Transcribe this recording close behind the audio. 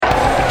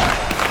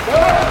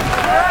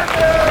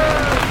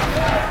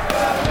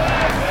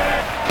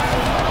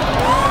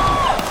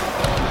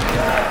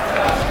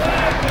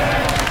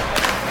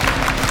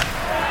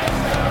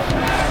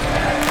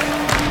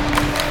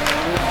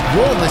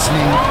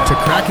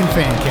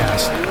Kraken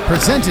Fancast,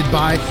 presented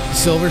by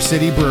Silver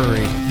City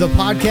Brewery, the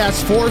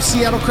podcast for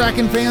Seattle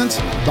Kraken fans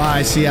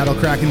by Seattle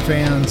Kraken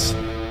fans.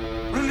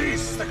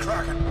 Release the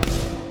Kraken!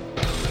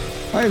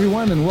 Hi,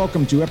 everyone, and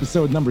welcome to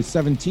episode number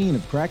 17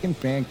 of Kraken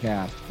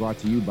Fancast, brought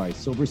to you by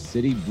Silver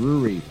City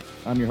Brewery.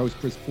 I'm your host,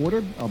 Chris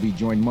Porter. I'll be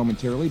joined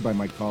momentarily by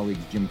my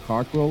colleagues Jim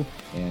Cockrell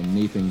and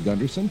Nathan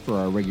Gunderson for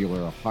our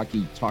regular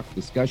hockey talk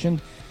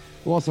discussion.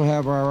 We'll also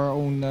have our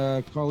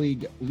own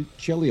colleague Luke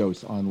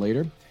Chelios on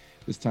later,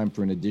 this time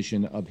for an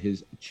edition of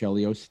his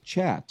Chelios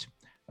Chat,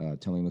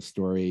 telling the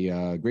story,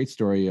 great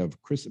story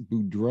of Chris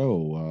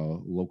Boudreau, a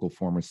local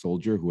former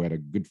soldier who had a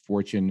good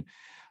fortune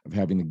of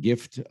having the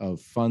gift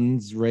of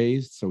funds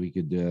raised so he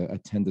could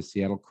attend the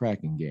Seattle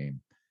Kraken game.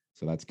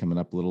 So that's coming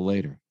up a little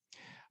later.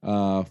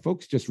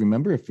 Folks, just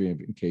remember,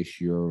 in case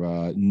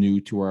you're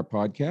new to our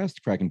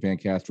podcast, Kraken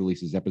Fancast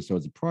releases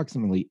episodes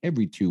approximately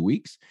every 2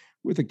 weeks,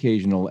 with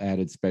occasional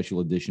added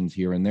special editions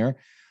here and there.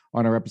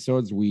 On our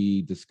episodes,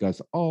 we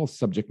discuss all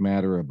subject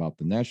matter about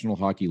the National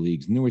Hockey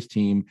League's newest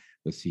team,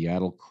 the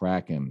Seattle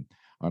Kraken.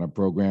 On our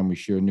program, we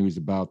share news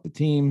about the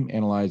team,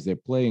 analyze their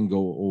play, and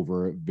go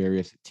over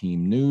various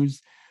team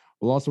news.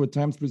 We'll also at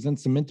times present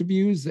some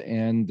interviews,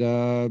 and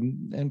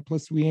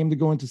plus we aim to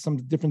go into some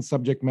different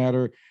subject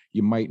matter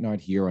you might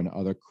not hear on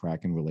other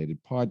Kraken-related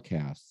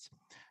podcasts.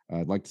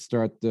 I'd like to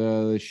start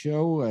the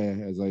show,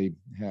 as I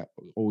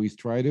always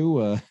try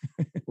to,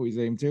 always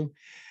aim to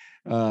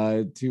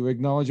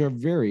acknowledge our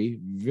very,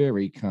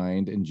 very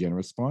kind and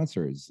generous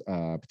sponsors,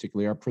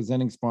 particularly our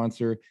presenting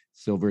sponsor,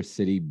 Silver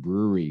City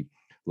Brewery.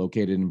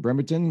 Located in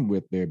Bremerton,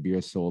 with their beer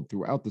sold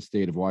throughout the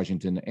state of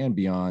Washington and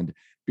beyond.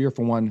 Beer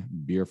for one,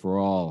 beer for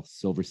all.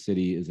 Silver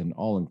City is an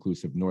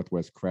all-inclusive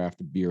Northwest craft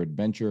beer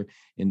adventure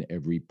in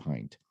every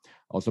pint.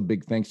 Also,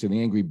 big thanks to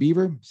the Angry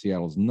Beaver,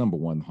 Seattle's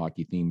 #1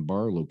 hockey-themed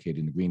bar located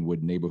in the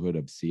Greenwood neighborhood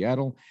of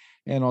Seattle.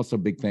 And also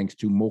big thanks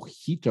to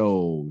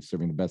Mojito,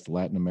 serving the best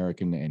Latin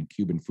American and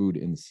Cuban food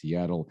in the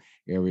Seattle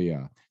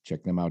area.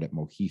 Check them out at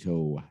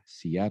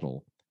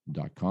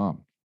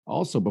mojitoseattle.com.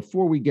 Also,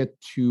 before we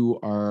get to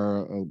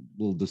our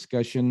little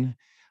discussion,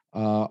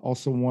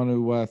 also want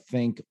to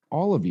thank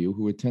all of you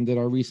who attended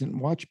our recent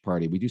watch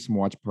party. We do some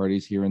watch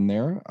parties here and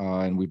there,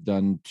 and we've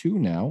done 2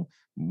 now.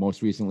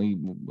 Most recently,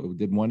 we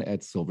did one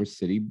at Silver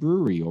City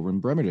Brewery over in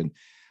Bremerton.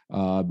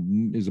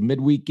 It was a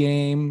midweek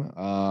game.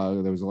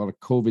 There was a lot of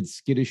COVID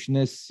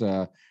skittishness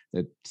that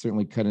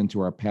certainly cut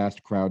into our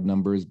past crowd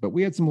numbers, but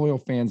we had some loyal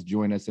fans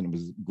join us, and it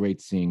was great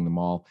seeing them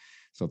all.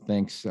 So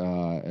thanks,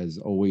 as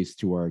always,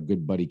 to our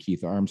good buddy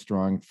Keith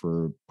Armstrong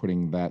for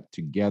putting that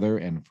together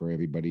and for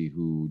everybody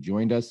who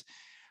joined us.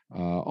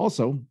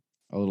 Also,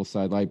 a little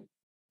sidelight,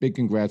 big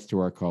congrats to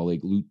our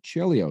colleague Luke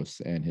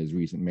Chelios and his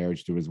recent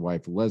marriage to his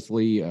wife,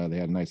 Leslie. They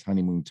had a nice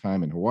honeymoon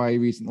time in Hawaii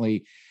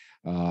recently,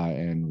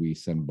 and we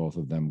send both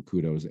of them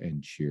kudos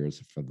and cheers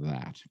for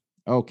that.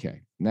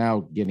 Okay,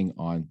 now getting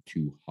on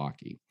to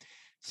hockey.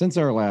 Since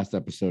our last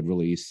episode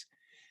release,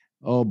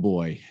 oh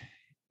boy,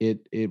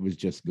 it was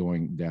just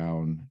going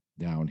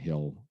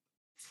downhill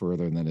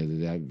further than it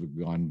had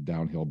gone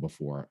downhill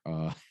before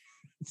in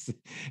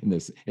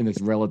this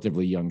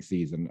relatively young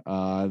season.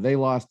 They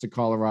lost to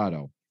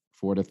Colorado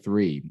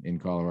 4-3 in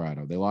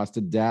Colorado. They lost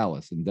to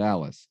Dallas in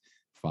Dallas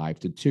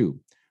 5-2.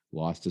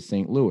 Lost to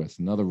St. Louis,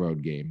 another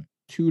road game,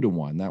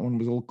 2-1. That one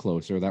was a little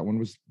closer. That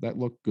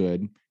looked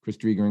good. Chris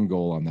Driedger in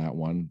goal on that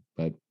one,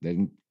 but they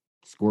didn't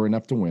score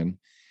enough to win.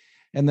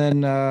 And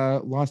then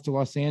lost to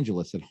Los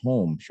Angeles at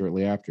home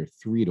shortly after,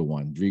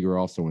 3-1. Driedger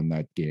also in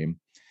that game.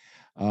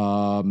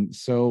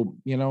 So,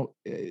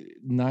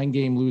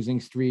 9-game losing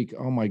streak.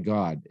 Oh my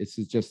God. This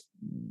is just,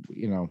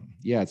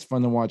 it's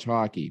fun to watch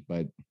hockey,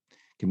 but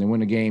can they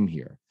win a game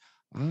here?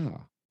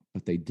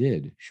 But they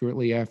did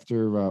shortly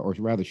after, or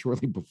rather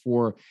shortly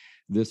before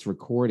this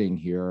recording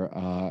here.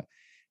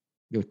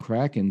 The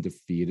Kraken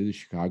defeated the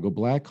Chicago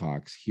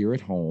Blackhawks here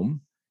at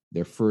home,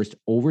 their first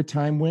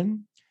overtime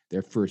win,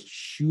 their first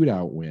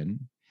shootout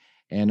win,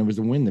 and it was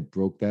a win that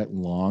broke that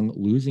long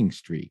losing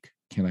streak.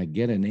 Can I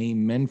get an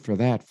amen for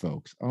that,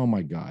 folks? Oh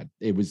my God.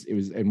 It was,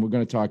 and we're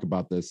going to talk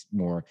about this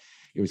more.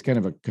 It was kind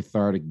of a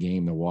cathartic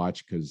game to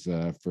watch because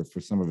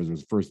for some of us, it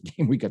was the first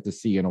game we got to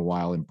see in a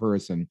while in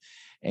person.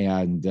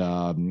 And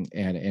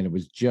it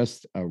was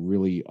just a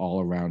really all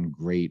around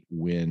great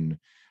win.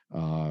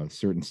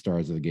 Certain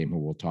stars of the game who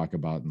we'll talk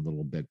about in a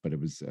little bit, but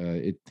it was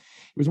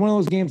one of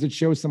those games that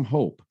shows some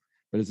hope.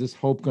 But is this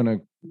hope going to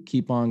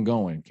keep on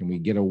going? Can we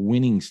get a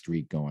winning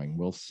streak going?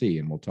 We'll see,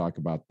 and we'll talk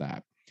about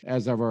that.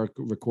 As of our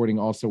recording,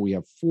 also, we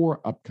have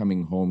 4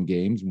 upcoming home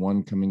games,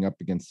 one coming up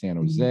against San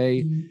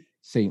Jose,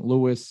 St.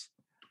 Louis,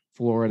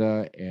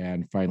 Florida,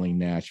 and finally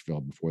Nashville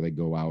before they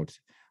go out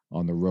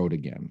on the road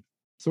again.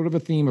 Sort of a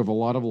theme of a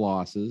lot of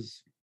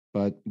losses,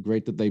 but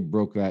great that they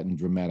broke that in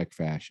dramatic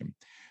fashion.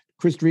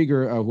 Chris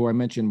Driedger, who I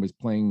mentioned, was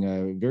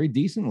playing very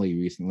decently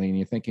recently, and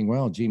you're thinking,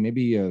 well, gee,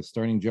 maybe a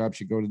starting job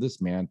should go to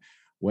this man.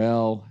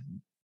 Well,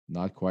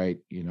 not quite,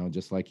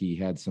 just like he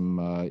had some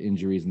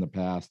injuries in the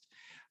past.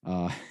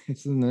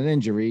 It's an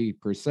injury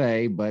per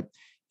se, but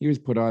he was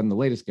put on, the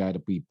latest guy to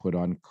be put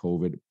on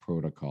COVID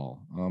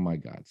protocol. Oh my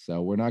God.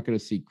 So we're not going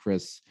to see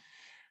Chris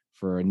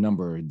for a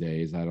number of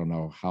days. I don't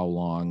know how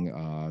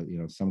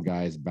long. Some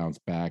guys bounce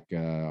back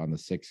on the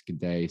 6th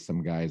day.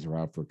 Some guys are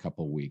out for a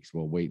couple of weeks.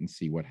 We'll wait and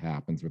see what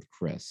happens with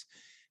Chris.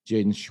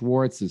 Jaden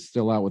Schwartz is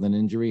still out with an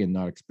injury and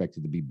not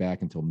expected to be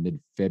back until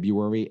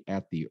mid-February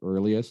at the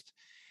earliest.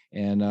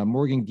 And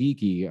Morgan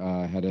Geekie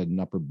had an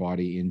upper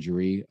body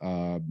injury,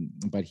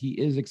 but he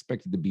is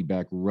expected to be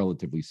back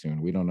relatively soon.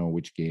 We don't know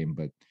which game,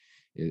 but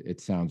it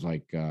sounds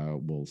like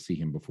we'll see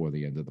him before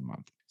the end of the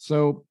month.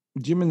 So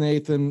Jim and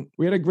Nathan,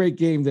 we had a great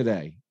game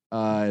today.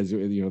 As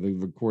you know, the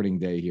recording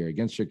day here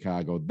against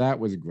Chicago, that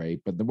was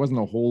great, but there wasn't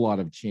a whole lot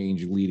of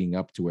change leading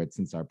up to it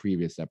since our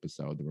previous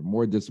episode. There were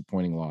more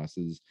disappointing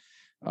losses.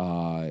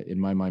 In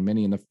my mind,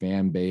 many in the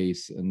fan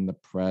base and the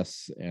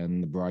press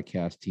and the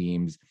broadcast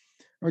teams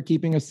are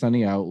keeping a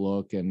sunny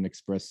outlook and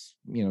express,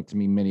 to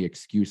me, many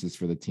excuses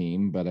for the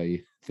team. But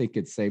I think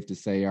it's safe to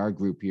say our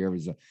group here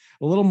is a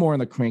little more on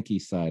the cranky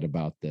side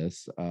about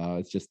this.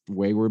 It's just the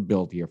way we're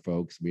built here,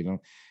 folks. We don't,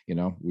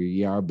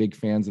 we are big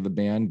fans of the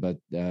band, but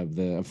of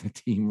the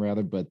team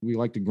rather, but we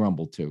like to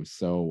grumble too.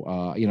 So,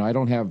 I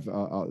don't have,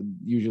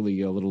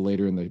 usually a little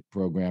later in the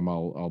program,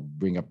 I'll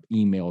bring up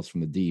emails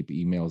from the deep,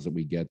 emails that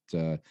we get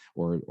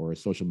or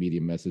social media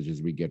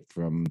messages we get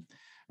from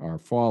our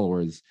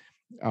followers.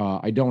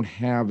 I don't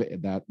have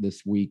that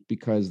this week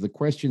because the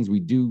questions we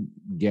do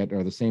get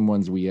are the same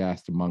ones we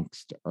asked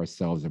amongst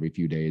ourselves every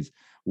few days.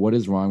 What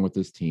is wrong with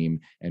this team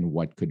and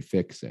what could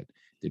fix it?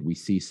 Did we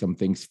see some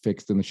things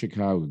fixed in the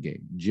Chicago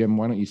game? Jim,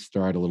 why don't you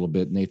start a little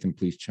bit? Nathan,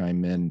 please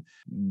chime in.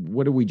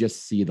 What did we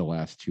just see the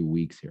last 2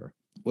 weeks here?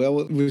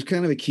 Well, it was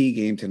kind of a key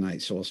game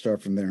tonight, so I'll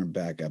start from there and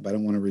back up. I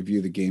don't want to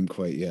review the game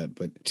quite yet,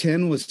 but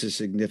 10 was a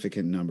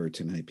significant number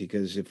tonight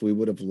because if we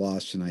would have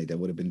lost tonight, that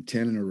would have been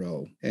 10 in a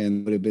row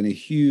and would have been a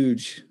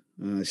huge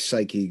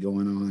psyche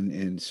going on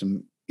and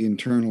some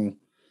internal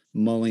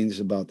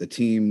mullings about the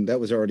team. That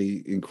was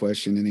already in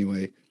question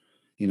anyway,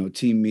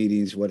 team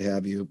meetings, what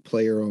have you,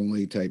 player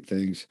only type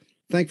things.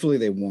 Thankfully,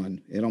 they won.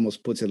 It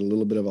almost puts it a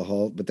little bit of a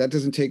halt, but that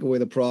doesn't take away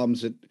the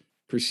problems that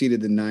preceded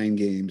the 9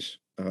 games.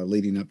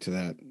 Leading up to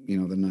that, the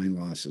 9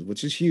 losses,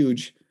 which is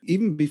huge.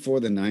 Even before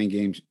the 9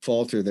 games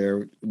falter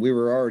there, we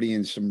were already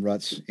in some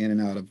ruts in and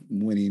out of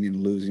winning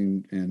and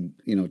losing. And,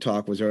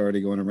 talk was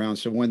already going around.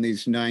 So when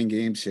these 9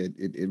 games hit,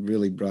 it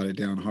really brought it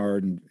down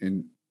hard.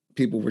 And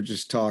people were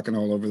just talking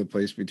all over the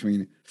place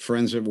between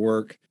friends at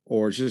work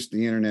or just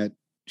the internet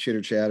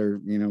chitter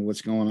chatter,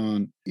 what's going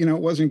on. It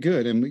wasn't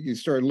good. And you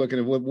started looking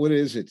at what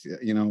is it?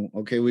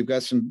 Okay, we've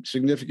got some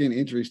significant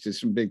injuries to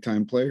some big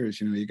time players.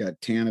 You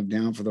got Tanev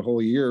down for the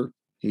whole year.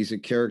 He's a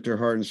character,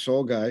 heart, and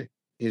soul guy.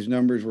 His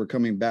numbers were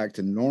coming back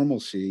to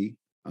normalcy,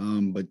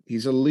 but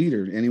he's a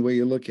leader any way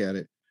you look at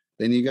it.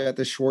 Then you got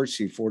the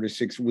Schwartzy, 4 to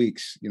 6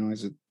 weeks.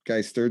 As a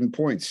guy's third in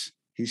points,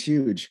 he's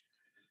huge.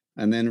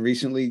 And then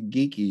recently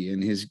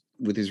Geekie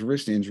with his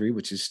wrist injury,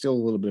 which is still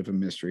a little bit of a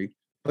mystery,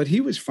 but he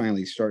was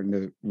finally starting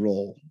to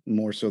roll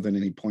more so than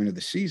any point of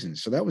the season.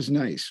 So that was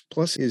nice.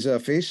 Plus his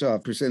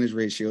face-off percentage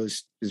ratio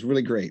is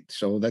really great.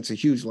 So that's a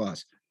huge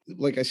loss.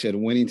 Like I said,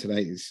 winning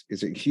tonight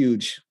is a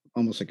huge,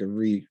 almost like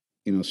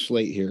a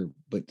slate here,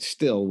 but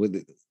still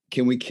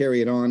can we carry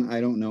it on? I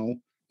don't know.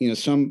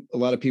 A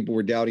lot of people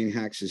were doubting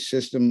Hax's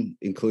system,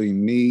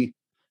 including me.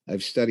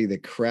 I've studied the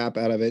crap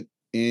out of it.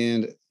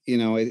 And,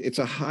 it's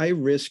a high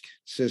risk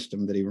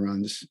system that he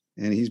runs,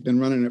 and he's been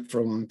running it for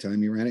a long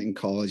time. He ran it in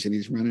college and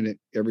he's running it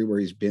everywhere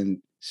he's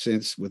been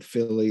since with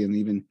Philly and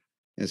even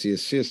as the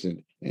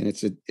assistant. And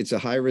it's a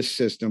high risk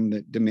system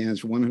that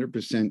demands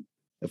 100%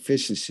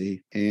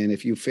 efficiency, and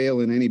if you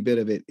fail in any bit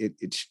of it,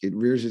 it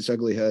rears its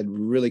ugly head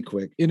really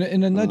quick. In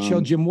a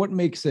nutshell, Jim, what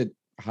makes it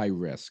high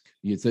risk?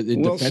 Is it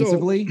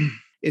defensively? So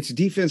it's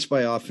defense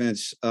by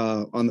offense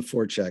on the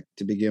forecheck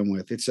to begin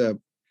with. It's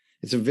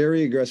a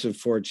very aggressive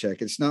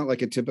forecheck. It's not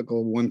like a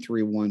typical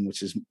 1-3-1,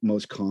 which is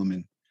most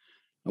common,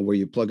 where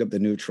you plug up the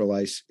neutral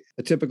ice.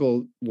 A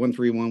typical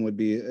 1-3-1 would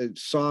be a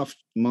soft,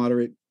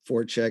 moderate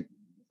forecheck,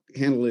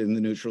 handle it in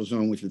the neutral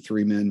zone with your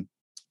 3 men,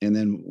 and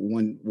then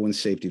one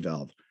safety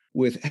valve.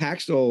 With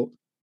Hakstol,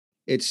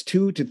 it's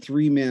 2 to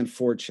 3 man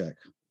forecheck,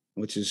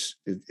 which is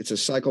it's a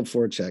cycle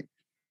forecheck,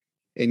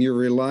 and you're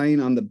relying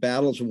on the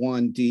battles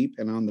won deep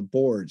and on the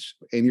boards.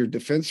 And your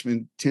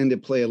defensemen tend to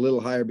play a little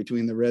higher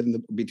between the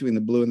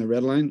blue and the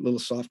red line, a little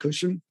soft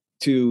cushion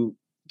to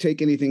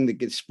take anything that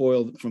gets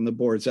spoiled from the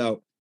boards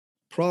out.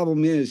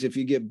 Problem is, if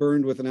you get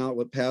burned with an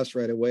outlet pass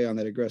right away on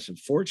that aggressive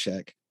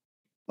forecheck,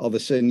 all of a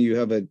sudden you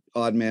have an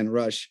odd man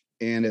rush,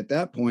 and at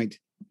that point,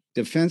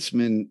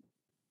 defensemen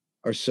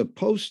are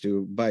supposed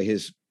to, by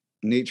his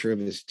nature of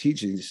his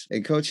teachings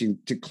and coaching,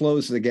 to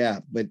close the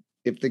gap. But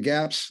if the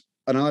gap's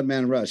an odd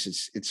man rush,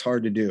 it's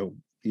hard to do.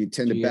 You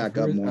tend to back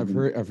up more.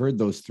 I've heard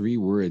those 3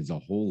 words a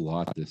whole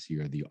lot this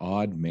year. The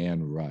odd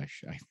man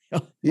rush. I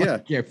feel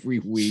like every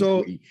week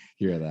we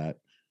hear that.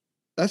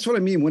 That's what I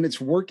mean. When it's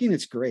working,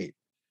 it's great.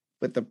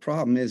 But the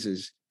problem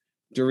is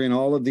during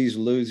all of these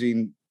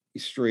losing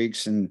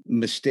streaks and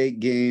mistake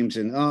games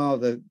and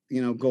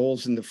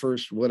goals in the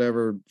first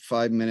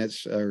 5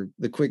 minutes or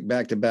the quick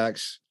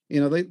back-to-backs.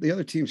 The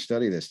other teams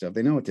study this stuff.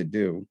 They know what to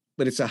do,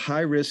 but it's a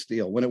high risk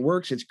deal. When it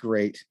works, it's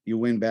great. You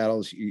win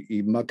battles,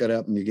 you muck it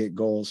up and you get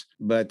goals.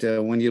 But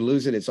when you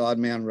lose it, it's odd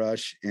man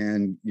rush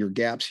and your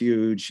gap's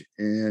huge.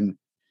 And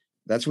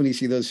that's when you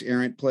see those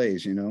errant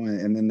plays,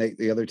 and then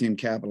the other team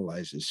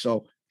capitalizes.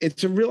 So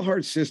it's a real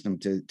hard system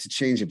to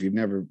change if you've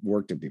never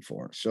worked it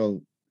before.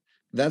 So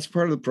that's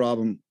part of the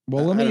problem.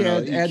 Well, let me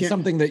add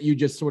something that you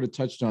just sort of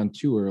touched on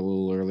too, or a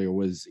little earlier,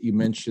 was you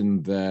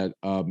mentioned that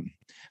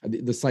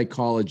the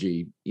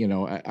psychology.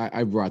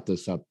 I brought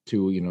this up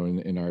too.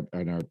 In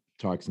our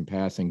talks in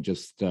passing.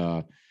 Just,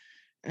 no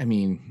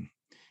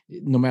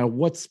matter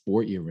what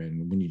sport you're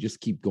in, when you just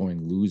keep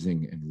going,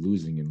 losing and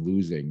losing and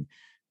losing.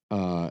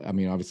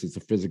 Obviously it's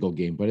a physical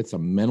game, but it's a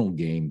mental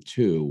game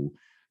too.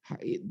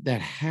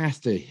 That has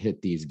to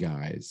hit these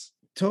guys.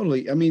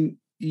 Totally.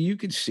 You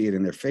could see it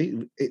in their face.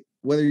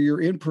 Whether you're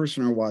in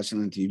person or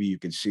watching on TV, you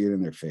could see it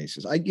in their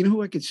faces.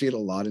 Who I could see it a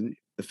lot in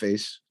the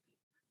face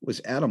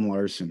was Adam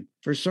Larson.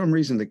 For some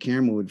reason, the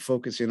camera would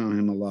focus in on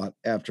him a lot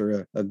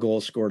after a goal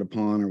scored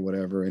upon or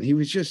whatever. And he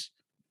was just,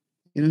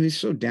 he's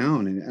so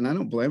down. And I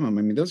don't blame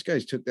him. Those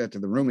guys took that to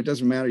the room. It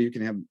doesn't matter. You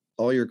can have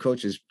all your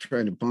coaches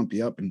trying to pump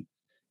you up, and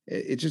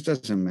it just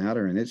doesn't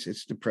matter. And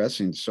it's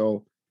depressing.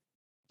 So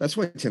that's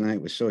why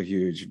tonight was so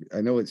huge.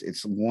 I know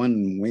it's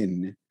one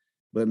win,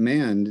 but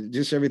man,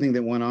 just everything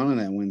that went on in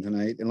that win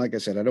tonight. And like I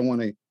said, I don't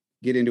want to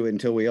get into it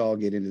until we all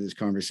get into this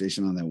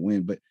conversation on that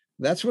win, but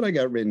that's what I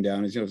got written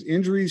down is,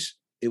 injuries.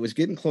 It was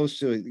getting close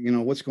to,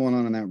 what's going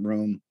on in that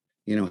room.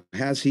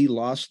 Has he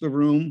lost the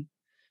room?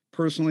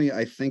 Personally,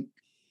 I think,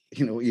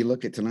 you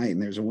look at tonight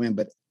and there's a win,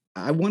 but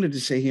I wanted to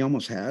say he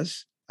almost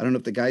has. I don't know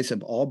if the guys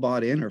have all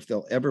bought in or if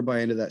they'll ever buy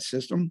into that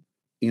system.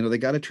 They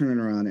got to turn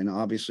it around, and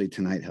obviously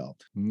tonight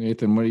helped.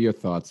 Nathan, what are your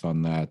thoughts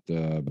on that?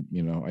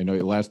 I know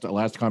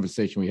last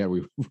conversation we had,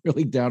 we were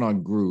really down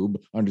on Grube,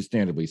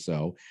 understandably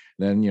so.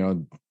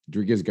 Then,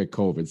 Rodriguez got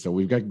COVID, so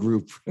we've got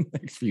Grube for the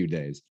next few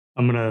days.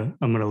 I'm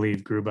gonna leave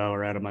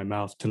Grubauer out of my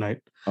mouth tonight.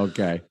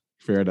 Okay,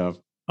 fair enough.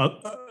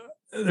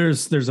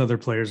 There's other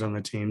players on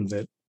the team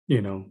that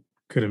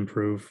could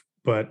improve,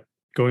 but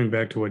going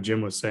back to what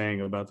Jim was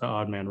saying about the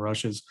odd man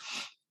rushes,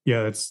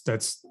 yeah,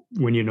 that's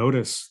when you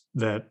notice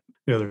that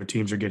the other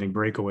teams are getting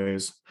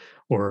breakaways,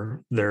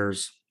 or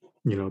there's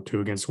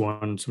 2 against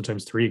 1,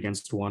 sometimes 3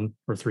 against 1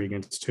 or 3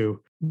 against 2.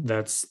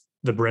 That's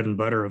the bread and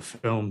butter of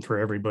film for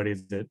everybody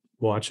that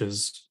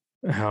watches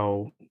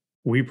how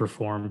we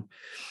perform.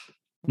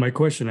 My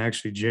question,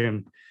 actually,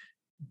 Jim,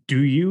 do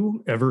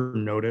you ever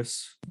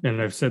notice,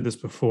 and I've said this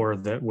before,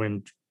 that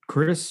when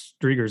Chris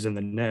Driedger's in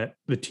the net,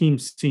 the team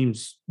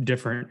seems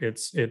different.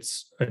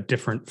 It's a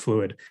different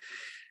fluid.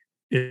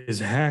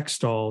 Is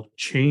Hakstol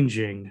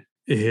changing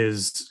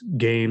his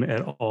game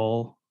at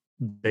all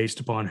based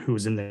upon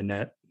who's in the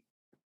net?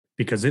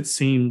 Because it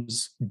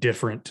seems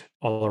different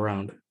all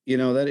around.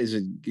 That is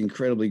an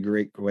incredibly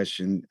great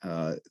question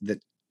that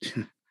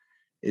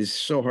is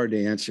so hard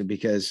to answer,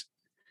 because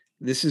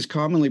this is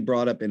commonly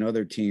brought up in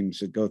other teams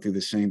that go through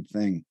the same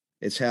thing.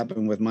 It's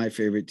happened with my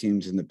favorite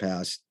teams in the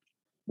past,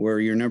 where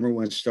your number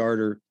one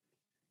starter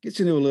gets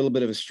into a little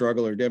bit of a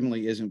struggle or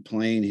definitely isn't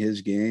playing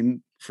his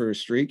game for a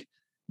streak.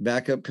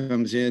 Backup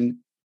comes in,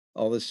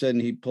 all of a sudden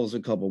he pulls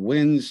a couple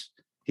wins.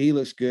 He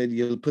looks good.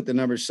 You'll put the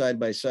numbers side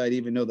by side,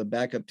 even though the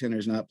backup tenor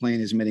is not playing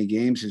as many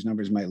games, his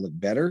numbers might look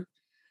better.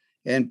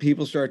 And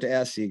people start to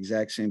ask the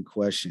exact same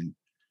question.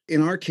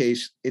 In our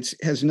case, it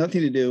has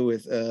nothing to do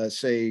with,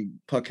 say,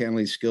 puck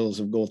handling skills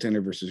of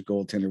goaltender versus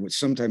goaltender, which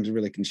sometimes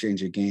really can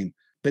change a game,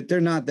 but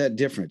they're not that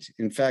different.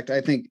 In fact,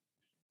 I think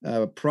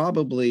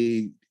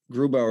probably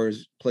Grubauer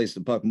plays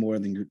the puck more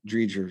than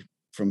Driedger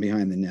from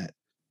behind the net,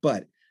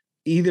 but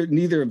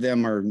neither of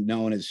them are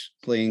known as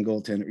playing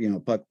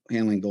goaltender, puck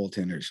handling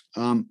goaltenders.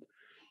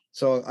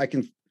 So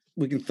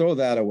we can throw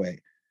that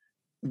away.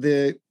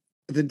 The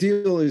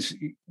deal is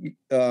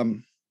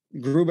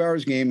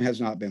Grubauer's game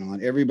has not been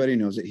on. Everybody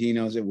knows it. He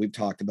knows it. We've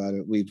talked about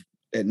it. We've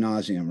ad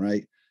nauseum,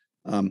 right?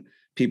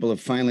 People have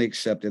finally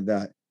accepted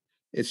that.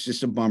 It's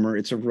just a bummer.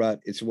 It's a rut.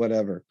 It's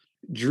whatever.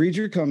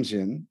 Driedger comes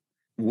in,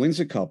 wins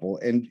a couple.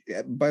 And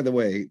by the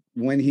way,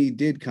 when he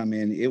did come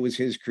in, it was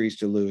his crease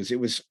to lose. It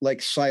was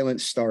like silent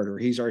starter.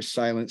 He's our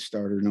silent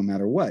starter no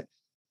matter what.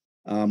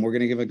 We're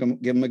going to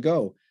give him a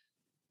go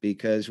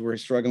because we're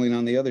struggling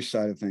on the other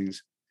side of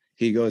things.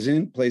 He goes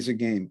in, plays a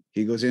game.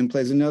 He goes in,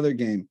 plays another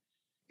game.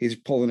 He's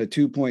pulling a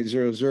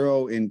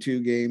 2.00 in 2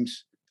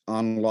 games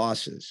on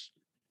losses.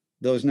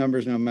 Those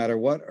numbers, no matter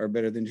what, are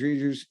better than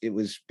Driedger's. It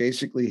was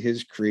basically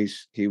his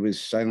crease. He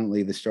was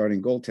silently the starting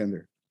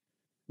goaltender.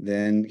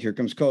 Then here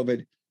comes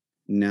COVID.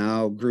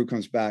 Now Grew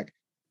comes back.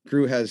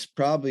 Grew has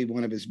probably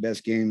one of his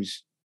best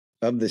games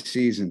of the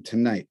season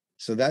tonight.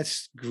 So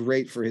that's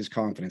great for his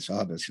confidence,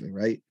 obviously,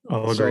 right?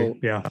 Oh, so,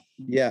 great. Yeah.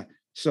 Yeah.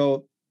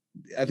 So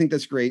I think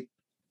that's great.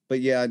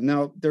 But yeah,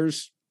 now they're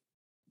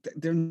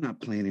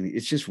not playing any.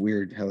 It's just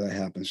weird how that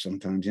happens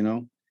sometimes,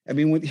 I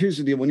mean, here's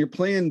the deal. When you're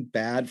playing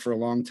bad for a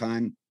long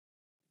time,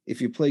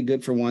 if you play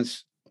good for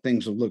once,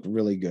 things will look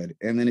really good.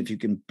 And then if you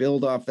can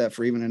build off that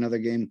for even another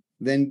game,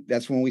 then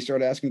that's when we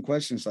start asking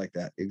questions like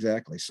that.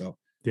 Exactly. So,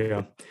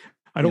 Yeah.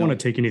 I don't want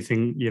to take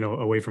anything,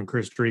 away from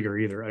Chris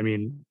Drieger either. I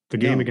mean, the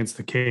game against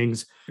the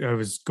Kings, I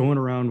was going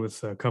around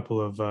with a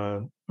couple of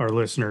our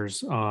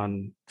listeners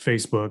on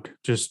Facebook,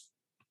 just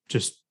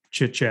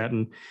chit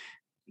chatting.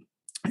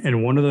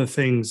 And one of the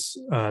things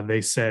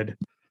they said,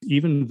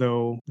 even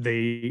though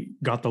they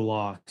got the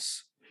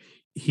loss,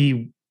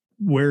 he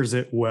wears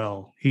it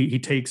well. He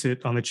takes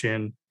it on the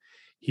chin.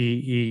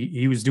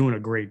 He was doing a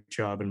great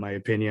job, in my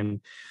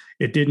opinion.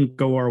 It didn't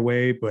go our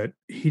way, but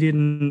he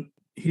didn't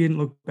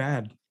look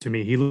bad to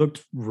me. He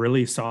looked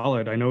really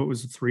solid. I know it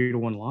was a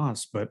 3-1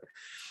 loss, but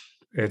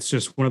it's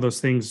just one of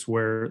those things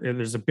where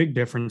there's a big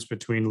difference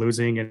between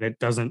losing and it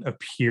doesn't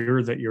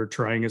appear that you're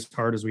trying as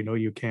hard as we know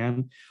you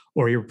can,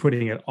 or you're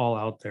putting it all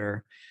out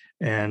there,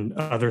 and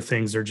other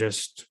things are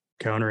just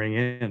countering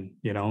in,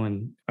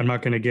 and I'm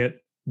not going to get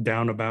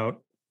down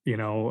about,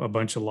 a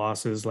bunch of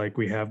losses like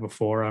we have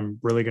before. I'm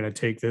really going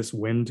to take this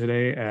win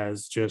today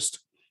as just,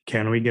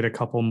 can we get a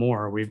couple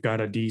more? We've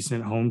got a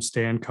decent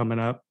homestand coming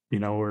up,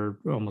 we're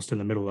almost in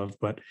the middle of,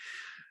 but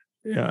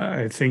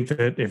I think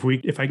that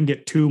if I can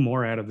get 2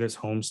 more out of this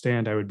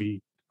homestand, I would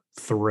be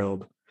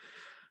thrilled.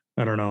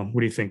 I don't know.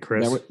 What do you think,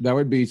 Chris? That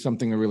would be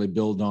something to really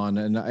build on.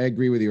 And I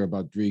agree with you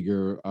about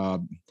Drieger.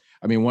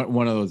 I mean,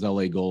 one of those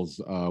LA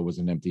goals was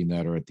an empty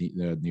netter at the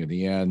near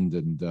the end,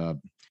 and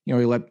he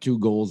let 2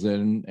 goals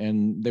in,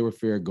 and they were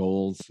fair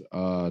goals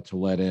to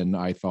let in.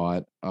 I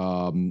thought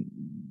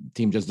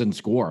team just didn't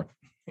score.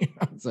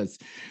 So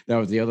that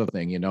was the other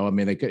thing, I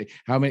mean, they could,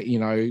 how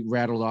many, I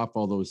rattled off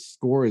all those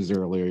scores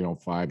earlier,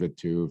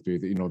 5-2,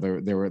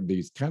 3, there were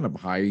these kind of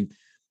high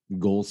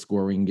goal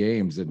scoring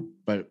games,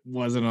 but it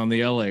wasn't on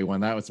the LA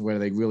one. That was where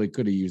they really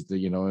could have used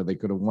they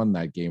could have won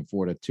that game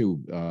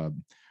 4-2,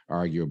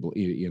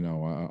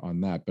 arguably,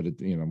 on that, but it,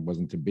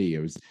 wasn't to be.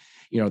 It was,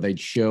 they'd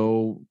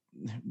show,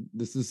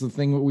 this is the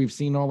thing that we've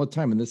seen all the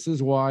time. And this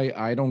is why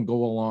I don't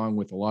go along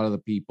with a lot of the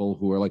people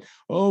who are like,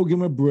 oh, give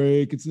them a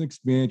break. It's an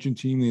expansion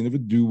team. They never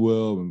do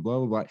well and blah,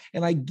 blah, blah.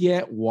 And I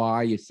get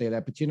why you say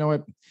that, but you know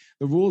what?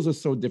 The rules are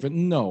so different.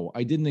 No,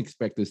 I didn't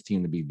expect this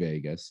team to be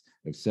Vegas.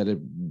 I've said it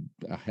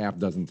a half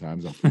dozen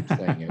times. I'll keep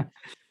saying it,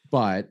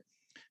 but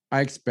I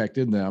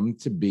expected them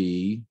to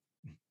be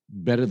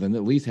better than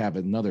at least have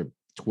another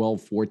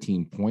 12,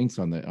 14 points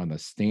on the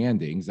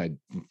standings. I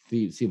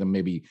see them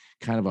maybe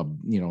kind of a,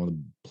 the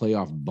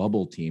playoff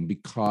bubble team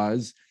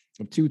because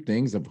of 2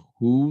 things: of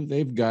who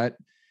they've got,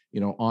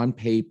 on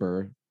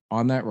paper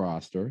on that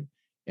roster,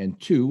 and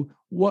 2,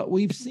 what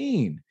we've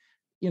seen,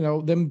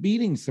 them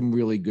beating some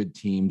really good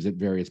teams at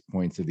various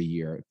points of the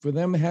year, for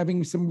them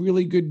having some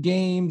really good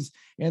games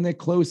and they're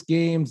close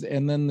games,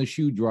 and then the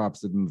shoe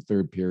drops in the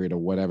 3rd period or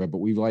whatever. But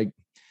we've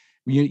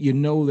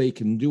they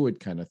can do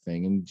it kind of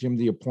thing. And Jim,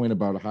 to your point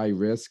about high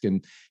risk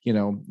and,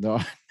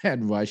 the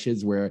odd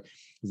rushes where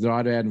there's an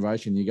odd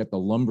rush and you got the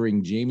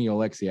lumbering Jamie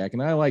Oleksiak.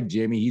 And I like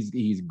Jamie.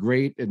 He's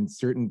great in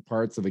certain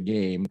parts of the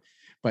game,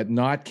 but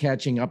not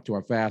catching up to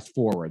a fast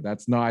forward.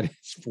 That's not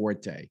his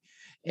forte.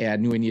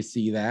 And when you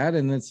see that,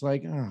 and it's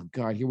like, oh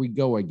God, here we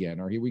go again.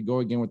 Or here we go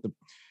again with the,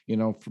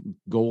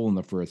 goal in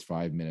the first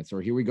 5 minutes.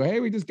 Or here we go, hey,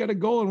 we just got a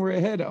goal and we're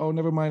ahead. Oh,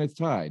 never mind, it's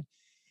tied.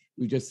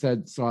 We just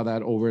saw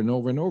that over and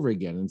over and over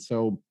again. And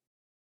so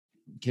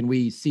can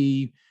we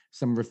see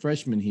some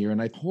refreshment here?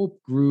 And I hope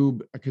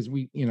Grube, because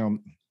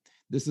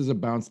this is a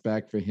bounce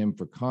back for him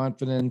for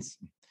confidence.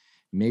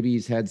 Maybe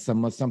he's had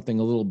something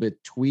a little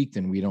bit tweaked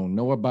and we don't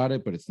know about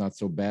it, but it's not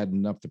so bad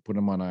enough to put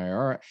him on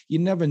IR. You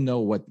never know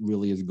what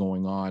really is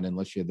going on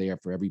unless you're there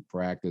for every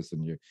practice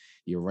and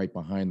you're right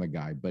behind the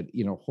guy. But,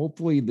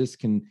 hopefully this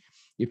can,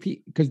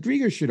 because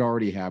Drieger should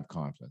already have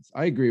confidence.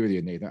 I agree with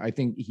you, Nathan. I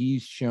think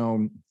he's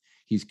shown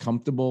he's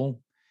comfortable.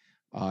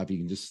 If he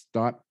can just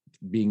stop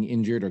being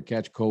injured or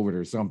catch COVID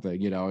or something,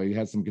 he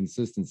has some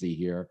consistency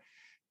here,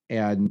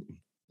 and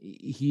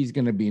he's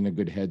going to be in a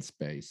good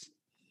headspace.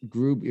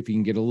 Grube, if he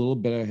can get a little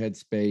bit of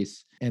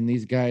headspace, and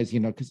these guys,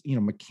 because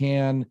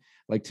McCann,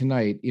 like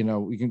tonight,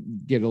 we can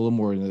get a little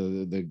more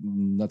into the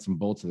nuts and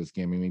bolts of this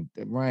game. I mean,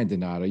 Ryan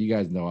Donato, you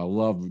guys know I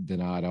love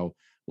Donato,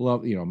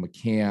 love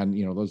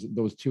McCann,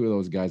 those 2 of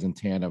those guys in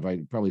tandem.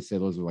 I'd probably say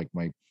those are like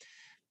my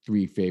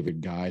 3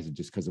 favorite guys,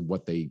 just because of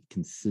what they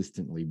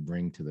consistently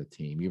bring to the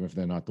team, even if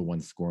they're not the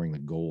ones scoring the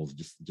goals.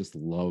 Just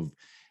love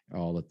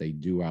all that they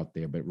do out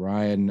there. But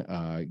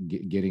Ryan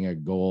getting a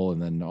goal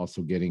and then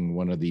also getting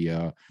one of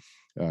the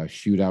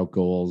shootout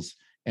goals.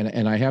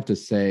 And I have to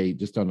say,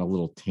 just on a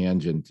little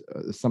tangent,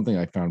 something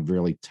I found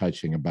really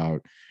touching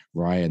about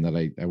Ryan that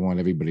I want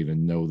everybody to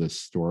know this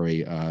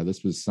story.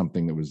 This was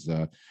something that was,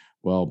 it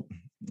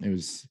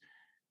was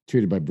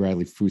tweeted by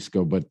Bradley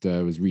Fusco, but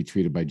it was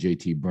retweeted by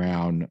JT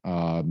Brown.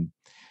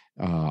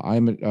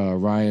 I'm at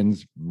Ryan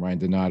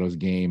Donato's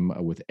game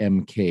with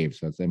M. Cave.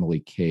 So that's Emily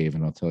Cave.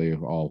 And I'll tell you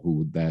all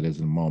who that is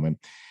in a moment.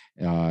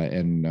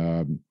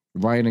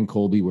 Ryan and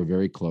Colby were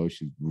very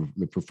close.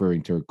 They're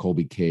preferring to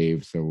Colby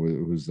Cave. So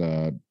it was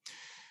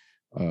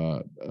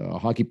a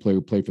hockey player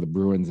who played for the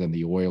Bruins and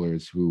the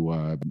Oilers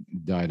who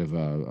died of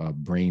a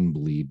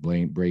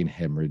brain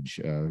hemorrhage,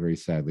 very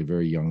sadly,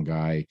 very young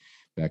guy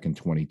back in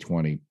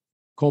 2020.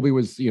 Colby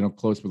was,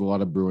 close with a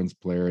lot of Bruins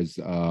players,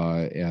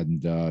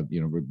 and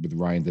with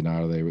Ryan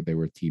Donato, they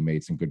were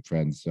teammates and good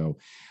friends. So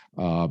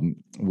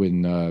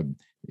when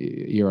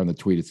here on the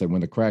tweet, it said,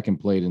 when the Kraken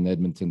played in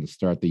Edmonton to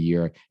start the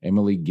year,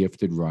 Emily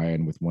gifted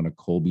Ryan with one of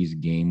Colby's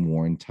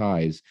game-worn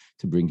ties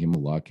to bring him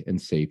luck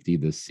and safety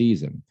this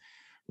season.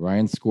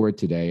 Ryan scored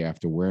today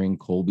after wearing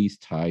Colby's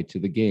tie to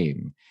the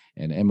game,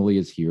 and Emily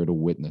is here to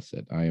witness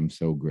it. I am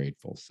so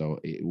grateful. So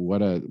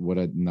what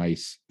a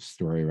nice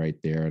story right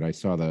there. And I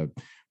saw the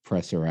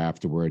presser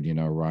afterward.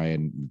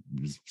 Ryan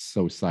was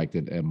so psyched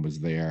that Em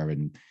was there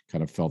and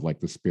kind of felt like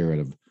the spirit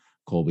of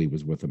Colby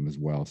was with him as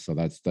well. So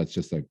that's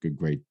just a good,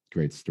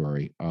 great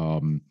story.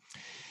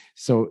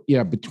 So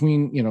yeah,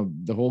 between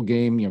the whole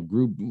game,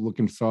 group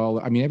looking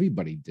solid. I mean,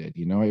 everybody did.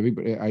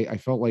 Everybody. I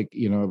felt like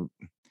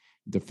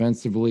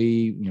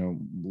defensively,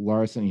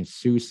 Larson,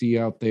 Susie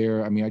out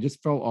there. I mean, I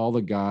just felt all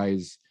the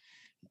guys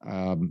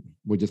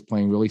were just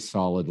playing really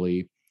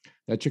solidly.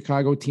 That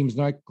Chicago team's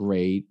not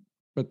great,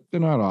 but they're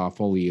not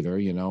awful either,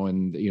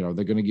 and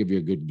they're going to give you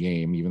a good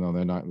game, even though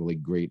they're not really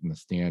great in the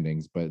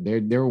standings. But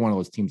they're one of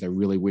those teams I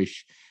really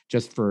wish,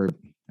 just for,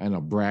 I don't know,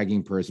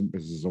 bragging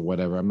purposes or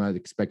whatever. I'm not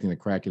expecting the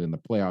Kraken in the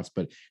playoffs,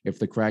 but if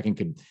the Kraken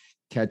could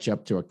catch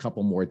up to a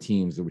couple more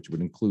teams, which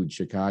would include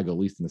Chicago, at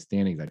least in the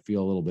standings, I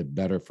feel a little bit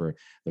better for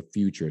the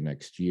future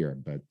next year.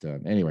 But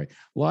anyway,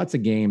 lots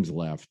of games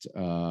left,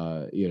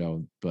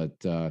 but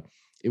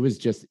it was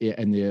just,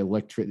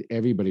 and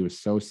everybody was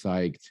so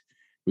psyched.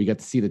 We got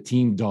to see the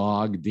team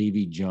dog,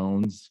 Davy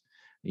Jones.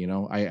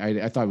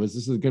 I thought this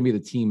is going to be the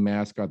team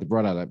mascot. They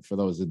brought out, for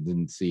those that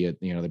didn't see it,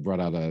 they brought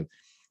out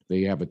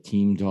they have a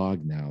team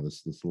dog now,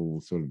 this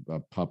little sort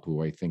of pup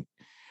who I think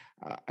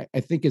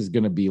is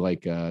going to be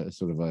like a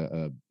sort of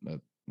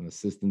an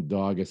assistant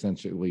dog,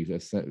 essentially,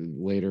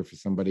 later for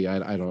somebody.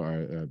 I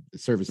don't, a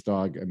service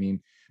dog. I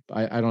mean,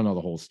 I don't know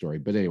the whole story,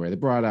 but anyway, they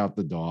brought out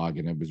the dog,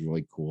 and it was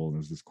really cool. And there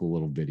was this cool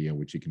little video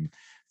which you can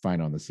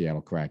find on the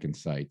Seattle Kraken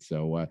site.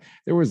 So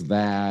there was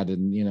that,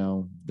 and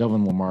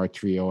Delvin Lamar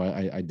trio.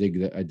 I dig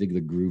the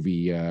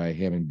groovy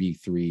Hammond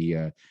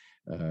B3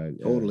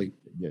 totally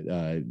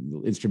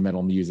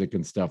instrumental music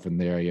and stuff in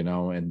there,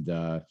 and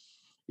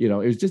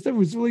it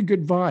was really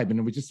good vibe, and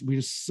we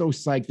were just so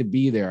psyched to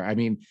be there. I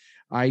mean,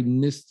 I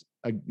missed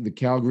the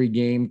Calgary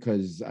game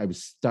because I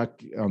was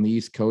stuck on the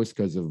East Coast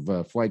because of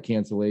flight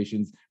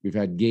cancellations. We've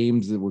had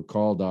games that were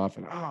called off,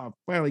 and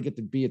finally get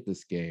to be at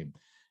this game.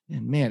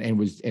 And man,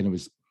 and it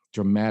was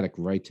dramatic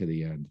right to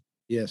the end.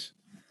 Yes,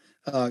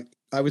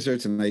 I was there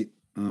tonight.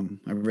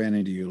 I ran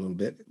into you a little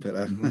bit, but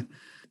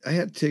I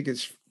had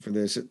tickets for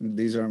this.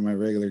 These aren't my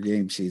regular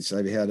game seats.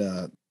 I had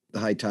the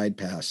High Tide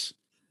Pass.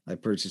 I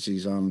purchased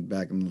these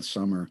back in the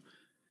summer,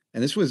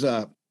 and this was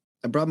I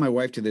brought my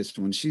wife to this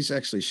one. She's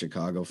actually a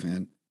Chicago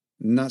fan.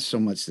 Not so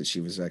much that she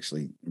was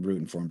actually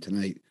rooting for him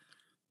tonight,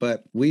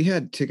 but we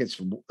had tickets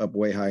up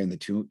way high in the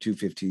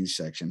 215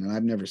 section, and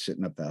I've never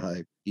sitting up that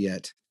high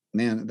yet.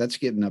 Man, that's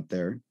getting up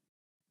there.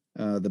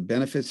 The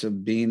benefits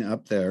of being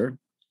up there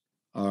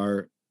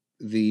are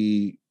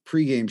the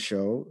pregame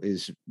show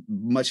is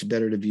much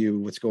better to view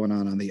what's going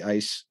on the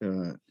ice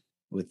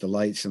with the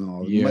lights and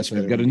all. Yeah, so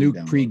they've got a new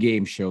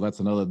pregame show.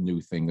 That's another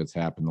new thing that's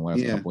happened the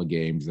last couple of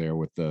games there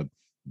with the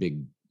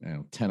big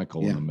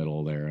tentacle in the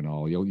middle there and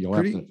all. You'll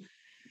have to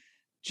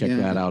check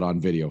that out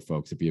on video,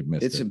 folks, if you've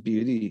missed it. It's a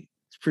beauty.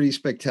 It's pretty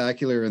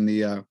spectacular. And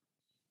the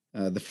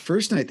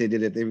first night they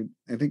did it,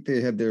 I think they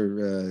had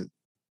their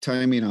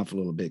timing off a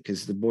little bit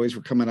because the boys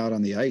were coming out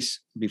on the ice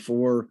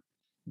before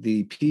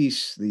the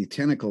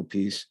tentacle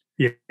piece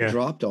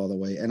dropped all the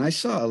way. And I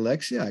saw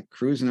Alexiak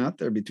cruising out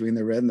there between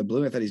the red and the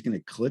blue. I thought he's going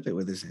to clip it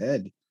with his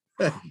head.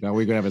 Now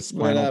we're going to have a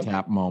spinal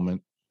tap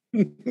moment.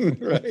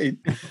 Right.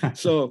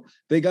 So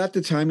they got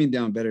the timing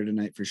down better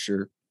tonight for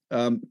sure.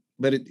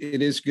 But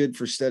it is good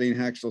for studying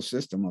Haxtell's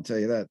system. I'll tell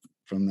you that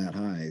from that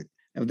high.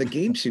 And the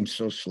game seems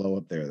so slow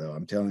up there, though.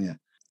 I'm telling you.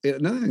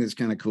 Another thing that's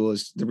kind of cool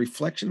is the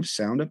reflection of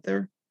sound up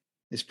there.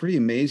 It's pretty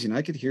amazing.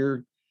 I could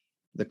hear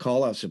the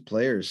call outs of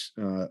players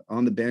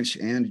on the bench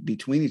and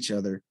between each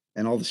other,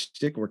 and all the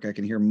stick work. I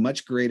can hear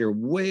much greater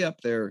way up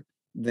there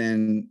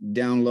than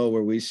down low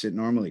where we sit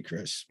normally,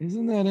 Chris.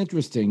 Isn't that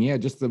interesting? Yeah,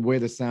 just the way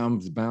the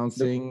sound's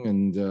bouncing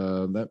and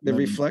the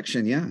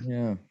reflection.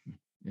 Yeah,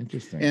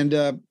 interesting.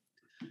 And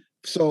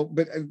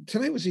but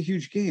tonight was a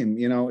huge game.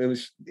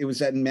 It was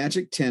that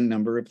magic 10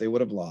 number if they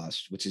would have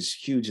lost, which is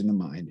huge in the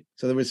mind.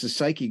 So there was a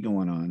psyche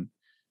going on.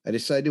 I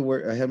decided to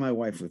wear, I had my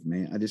wife with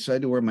me. I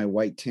decided to wear my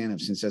white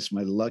TANF since that's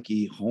my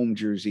lucky home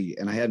jersey.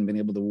 And I hadn't been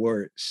able to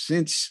wear it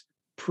since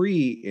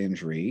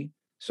pre-injury.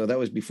 So that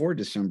was before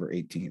December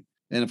 18th.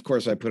 And of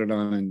course I put it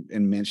on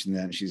and mentioned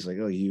that. And she's like,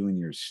 oh, you and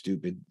your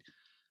stupid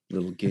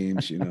little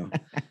games, And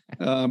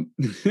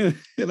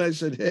I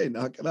said, hey,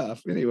 knock it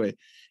off. Anyway.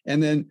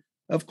 And then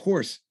of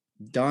course,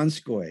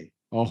 Donskoy.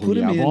 Oh, put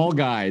him all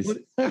guys.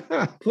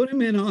 Put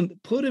him in on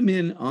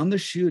the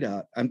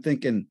shootout. I'm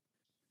thinking,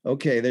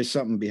 okay, there's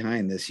something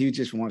behind this. He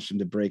just wants them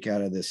to break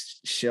out of this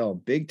shell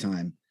big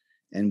time.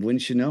 And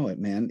wouldn't you know it,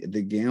 man,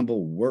 the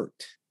gamble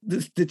worked.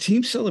 The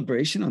team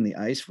celebration on the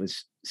ice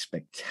was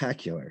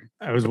spectacular.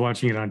 I was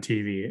watching it on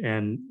TV,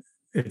 and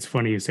it's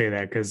funny you say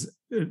that because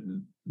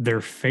their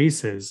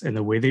faces and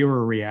the way they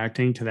were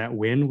reacting to that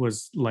win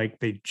was like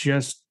they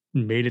just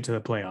made it to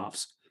the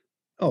playoffs.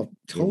 Oh,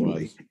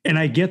 totally. And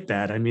I get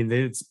that. I mean,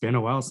 it's been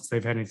a while since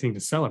they've had anything to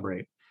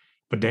celebrate.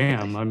 But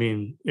damn, I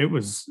mean,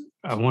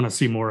 I want to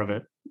see more of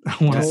it. I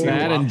want to see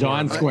that, and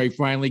Donskoy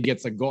finally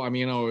gets a goal. I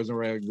mean, it was a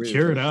really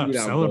cheer it up,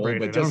 celebrate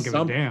goal, it. I don't give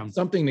a damn.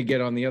 Something to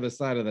get on the other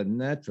side of the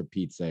net, for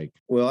Pete's sake.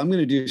 Well, I'm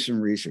going to do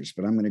some research,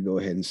 but I'm going to go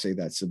ahead and say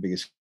that's the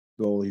biggest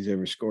goal he's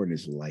ever scored in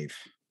his life.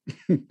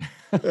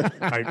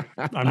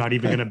 I'm not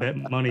even going to bet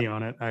money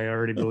on it. I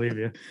already believe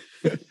you.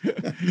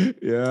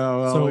 Yeah,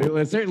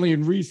 well, certainly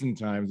in recent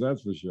times,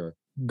 that's for sure.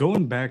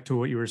 Going back to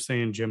what you were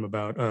saying, Jim,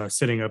 about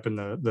sitting up in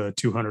the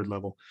 200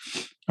 level,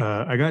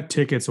 I got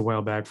tickets a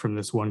while back from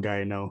this one guy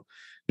I know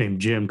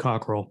named Jim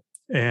Cockrell,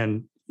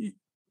 and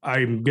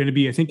I'm going to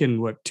be, I think, in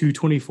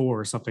 224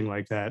 or something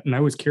like that. And I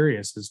was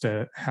curious as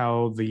to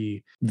how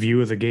the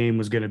view of the game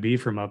was going to be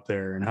from up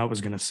there and how it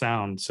was going to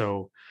sound.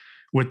 So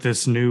with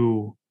this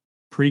new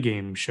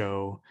pregame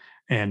show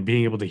and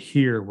being able to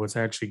hear what's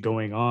actually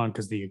going on,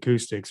 because the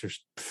acoustics are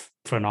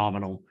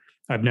phenomenal.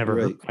 I've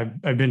never,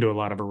 I've been to a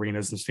lot of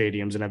arenas and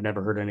stadiums, and I've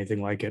never heard anything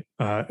like it.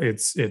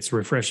 It's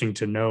refreshing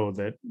to know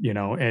that,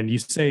 and you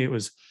say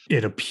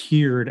it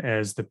appeared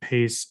as the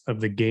pace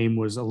of the game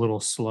was a little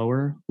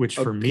slower, which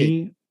for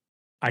me,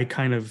 I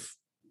kind of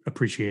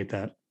appreciate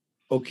that.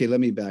 Okay,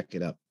 let me back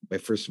it up by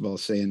first of all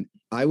saying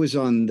I was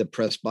on the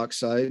press box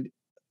side,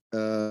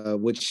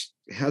 which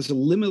has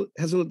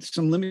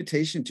some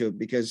limitation to it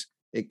because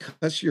it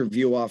cuts your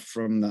view off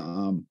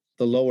from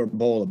the lower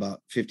bowl about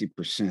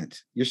 50%.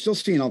 You're still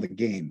seeing all the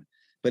game,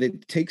 but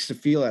it takes the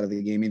feel out of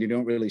the game, and you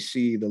don't really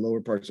see the lower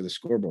parts of the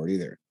scoreboard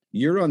either.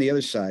 You're on the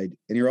other side,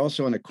 and you're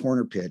also on a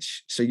corner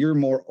pitch, so you're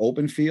more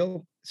open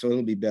field, so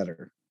it'll be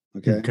better.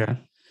 Okay.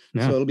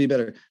 Yeah. So it'll be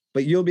better,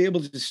 but you'll be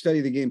able to study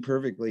the game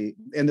perfectly.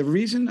 And the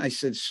reason I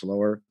said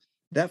slower,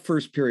 that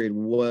first period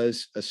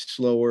was a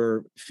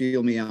slower,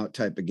 feel me out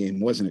type of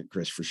game, wasn't it,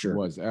 Chris? For sure. It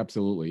was,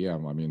 absolutely. Yeah.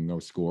 I mean, no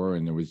score,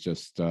 and it was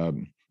just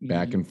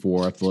back and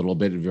forth a little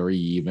bit, very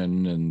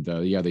even. And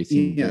they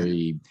seemed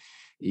very,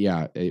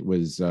 it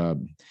was, I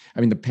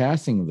mean, the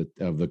passing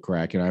of the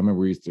Kraken, I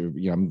remember we used to,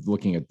 I'm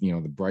looking at, the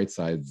bright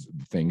sides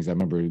of things. I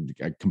remember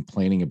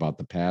complaining about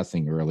the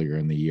passing earlier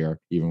in the year,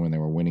 even when they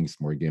were winning some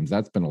more games.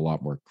 That's been a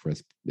lot more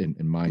crisp in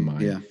my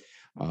mind. Yeah.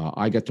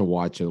 I got to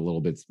watch it a little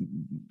bit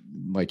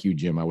like you,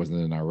 Jim. I wasn't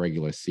in our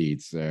regular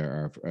seats.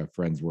 Our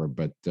friends were,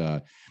 but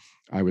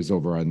I was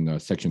over on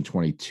section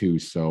 22.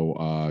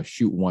 So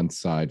shoot one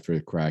side for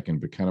the Kraken,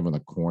 but kind of in the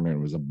corner. It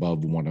was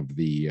above one of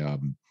the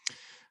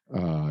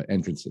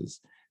entrances,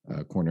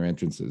 corner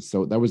entrances.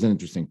 So that was an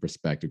interesting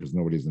perspective because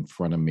nobody's in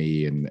front of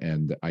me.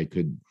 And I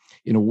could,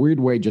 in a weird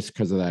way, just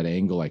because of that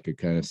angle, I could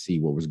kind of see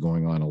what was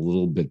going on a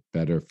little bit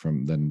better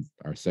than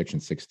our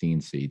section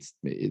 16 seats,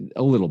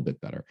 a little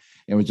bit better.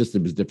 And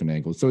it was different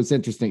angles. So it's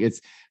interesting.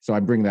 So I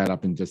bring that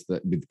up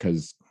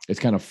because it's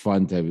kind of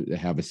fun to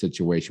have a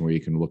situation where you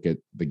can look at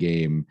the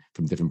game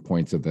from different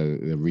points of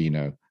the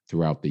arena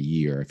throughout the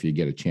year. If you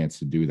get a chance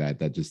to do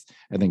that,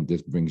 I think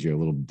this brings you a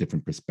little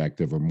different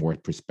perspective or more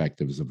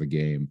perspectives of the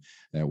game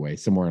that way.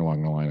 Somewhere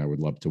along the line, I would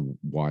love to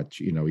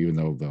watch, even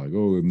though they're like,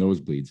 oh,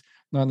 nosebleeds,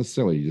 not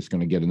necessarily. You're just going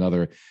to get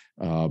another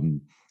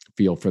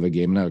feel for the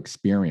game, another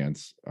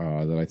experience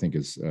that I think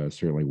is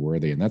certainly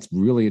worthy. And that's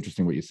really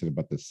interesting what you said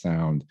about the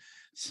sound.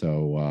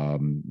 So,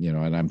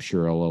 and I'm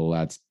sure a little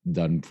that's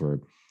done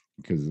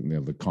because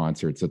the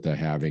concerts that they're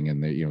having,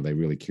 and they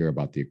really care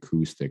about the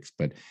acoustics,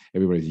 but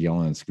everybody's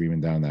yelling and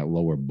screaming down that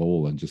lower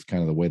bowl, and just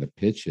kind of the way the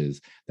pitch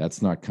is,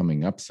 that's not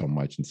coming up so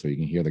much, and so you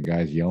can hear the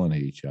guys yelling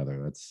at each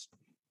other.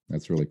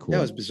 That's really cool. Yeah,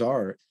 it was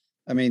bizarre.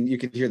 I mean, you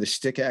could hear the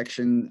stick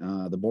action,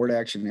 the board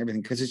action,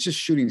 everything, because it's just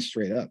shooting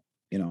straight up,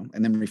 and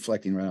then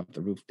reflecting right off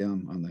the roof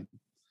down on the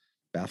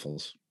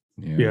baffles.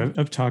 Yeah,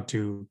 I've talked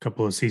to a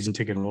couple of season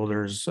ticket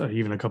holders,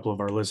 even a couple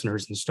of our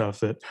listeners and stuff,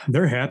 that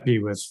they're happy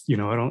with, I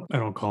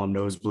don't call them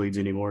nosebleeds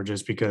anymore,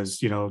 just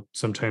because,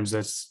 sometimes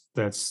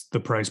that's the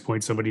price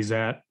point somebody's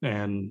at,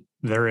 and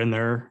they're in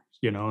there,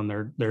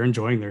 and they're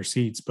enjoying their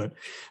seats, but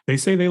they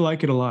say they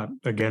like it a lot.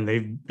 Again,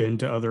 they've been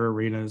to other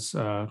arenas.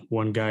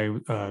 One guy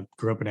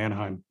grew up in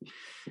Anaheim.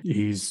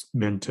 He's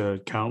been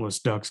to countless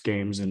Ducks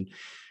games, and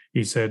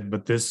he said,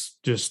 but this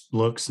just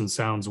looks and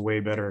sounds way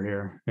better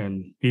here.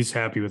 And he's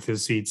happy with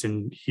his seats,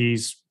 and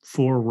he's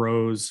 4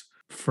 rows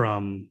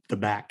from the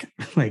back,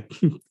 like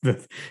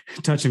the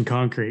touching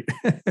concrete.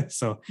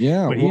 So,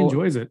 but he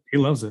enjoys it. He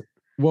loves it.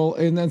 Well,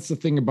 and that's the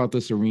thing about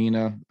this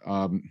arena.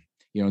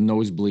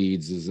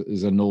 Nosebleeds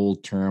is an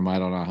old term. I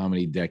don't know how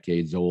many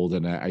decades old.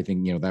 And I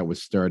think, that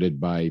was started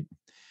by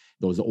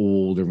those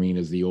old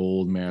arenas, the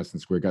old Madison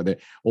Square Garden,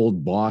 the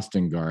old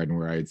Boston Garden,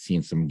 where I had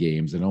seen some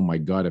games. And oh my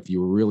God, if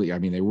you were really,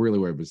 they really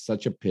were. It was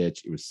such a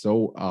pitch. It was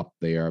so up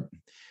there.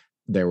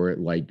 there were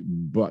like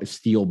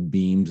steel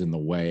beams in the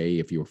way.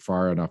 If you were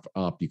far enough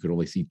up, you could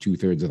only see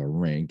 2/3 of the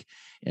rink.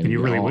 And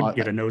you really would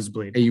get a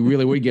nosebleed. You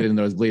really would get a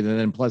nosebleed. And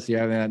then plus you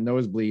have that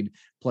nosebleed,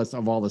 plus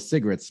of all the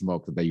cigarette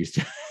smoke that they used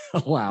to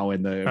allow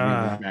in the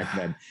arenas back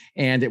then.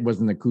 And it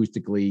wasn't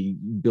acoustically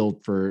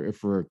built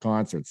for a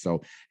concert.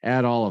 So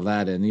add all of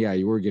that in, yeah,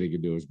 you were getting a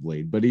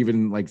nosebleed. But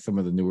even like some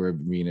of the newer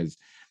arenas,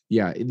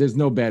 yeah, there's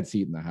no bad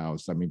seat in the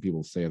house. I mean,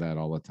 people say that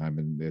all the time,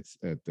 and it's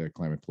at the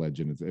Climate Pledge,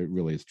 and it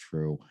really is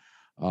true.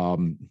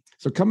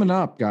 So coming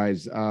up,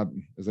 guys,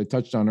 as I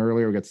touched on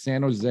earlier, we got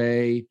San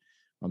Jose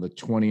on the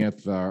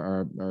 20th.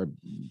 Our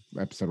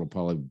episode will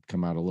probably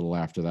come out a little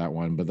after that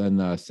one, but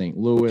then St.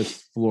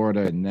 Louis,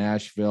 Florida, and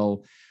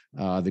Nashville.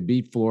 They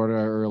beat Florida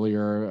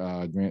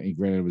earlier.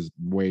 Granted, it was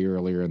way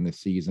earlier in the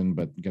season,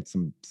 but got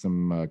some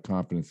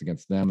confidence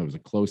against them. It was a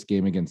close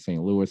game against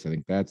St. Louis. I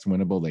think that's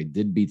winnable. They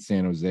did beat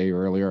San Jose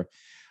earlier,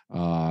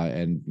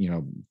 and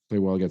play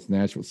well against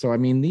Nashville. So I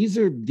mean, these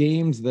are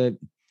games that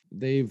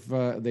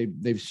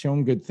they've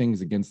shown good things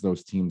against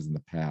those teams in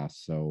the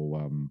past.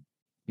 So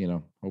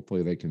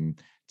hopefully they can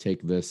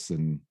take this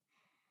and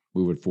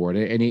move it forward.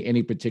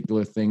 Any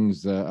particular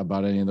things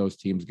about any of those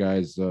teams,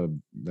 guys,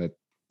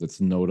 that's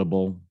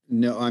notable?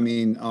 No, I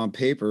mean, on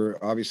paper,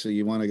 obviously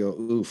you want to go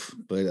oof,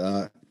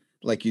 but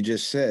like you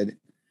just said,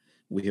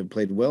 we have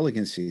played well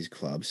against these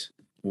clubs.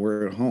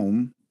 We're at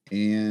home,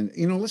 and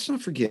let's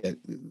not forget.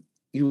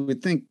 You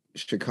would think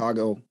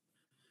Chicago.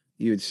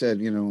 You had said,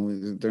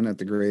 they're not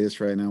the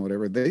greatest right now,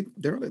 whatever. They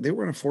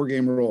were on a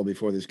 4-game roll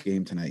before this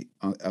game tonight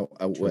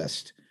out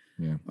west,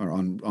 or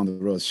on the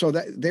road. So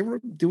that they were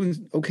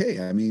doing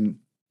okay. I mean,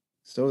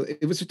 so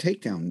it was a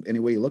takedown any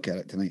way you look at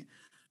it tonight.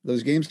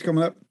 Those games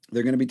coming up,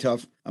 they're going to be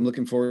tough. I'm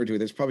looking forward to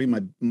it. It's probably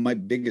my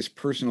biggest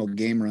personal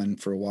game run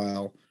for a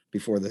while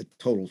before the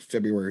total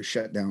February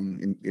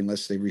shutdown,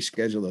 unless they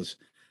reschedule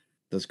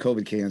those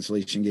COVID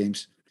cancellation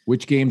games.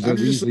 Which games are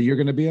these that you're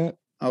going to be at?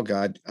 Oh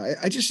God,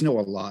 I just know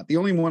a lot. The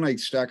only one I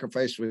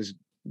sacrificed was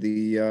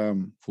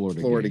the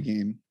Florida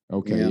game.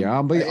 Okay, yeah,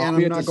 I'll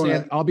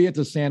be at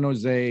the San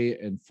Jose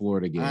and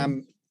Florida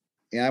game.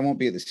 I won't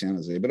be at the San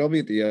Jose, but I'll be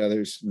at the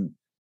others.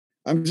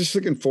 I'm just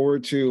looking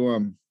forward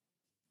to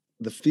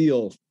the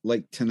feel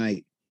like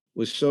tonight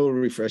was so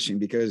refreshing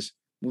because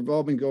we've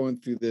all been going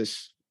through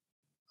this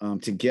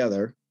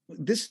together.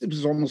 This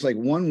was almost like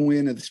one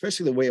win,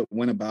 especially the way it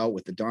went about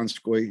with the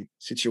Donskoy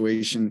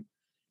situation,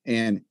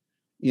 and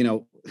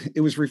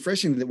it was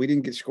refreshing that we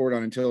didn't get scored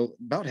on until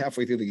about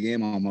halfway through the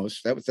game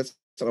almost. That's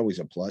always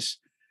a plus.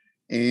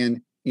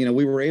 And,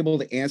 we were able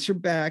to answer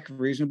back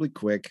reasonably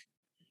quick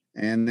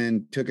and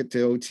then took it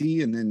to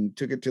OT and then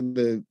took it to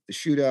the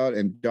shootout,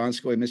 and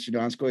Mr.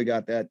 Donskoy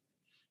got that.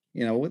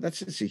 That's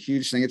just a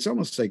huge thing. It's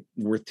almost like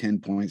worth 10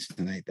 points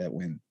tonight, that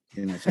win.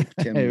 It's like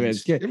 10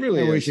 wins. It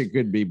really is. I wish it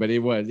could be, but it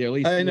was. At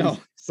least I know.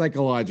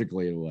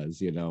 Psychologically it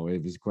was, it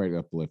was quite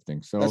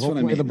uplifting. So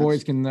hopefully the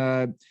boys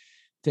can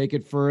take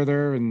it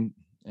further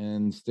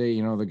and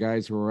stay, the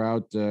guys who are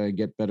out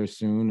get better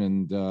soon,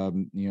 and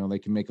they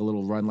can make a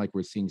little run like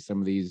we're seeing some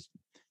of these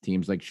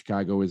teams like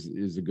Chicago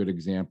is a good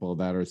example of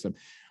that, or some,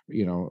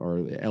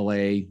 or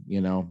LA,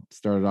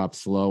 started off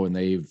slow,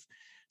 and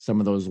some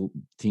of those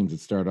teams that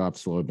started off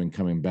slow have been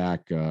coming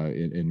back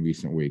in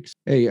recent weeks.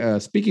 Hey,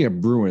 speaking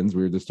of Bruins,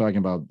 we were just talking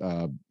about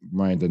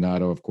Ryan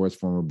Donato, of course,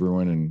 former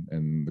Bruin,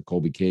 and the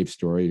Colby Cave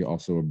story,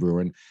 also a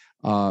Bruin.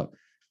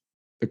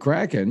 The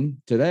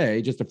Kraken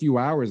today, just a few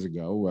hours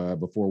ago,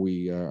 before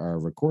we are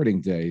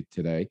recording today,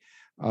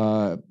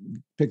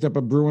 picked up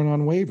a Bruin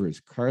on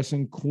waivers,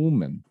 Carson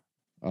Kuhlman,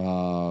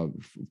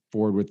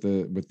 forward with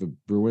the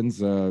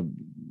Bruins. I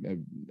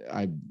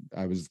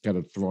was kind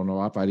of thrown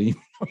off. I didn't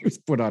even know he was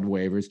put on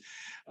waivers.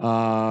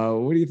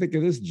 What do you think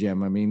of this,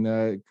 Jim? I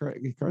mean,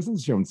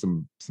 Carson's shown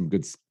some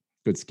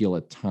good skill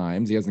at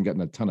times. He hasn't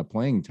gotten a ton of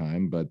playing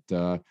time, but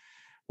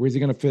where's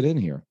he going to fit in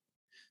here?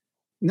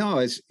 No,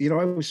 I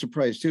was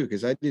surprised too,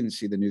 because I didn't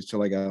see the news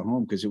till I got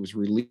home because it was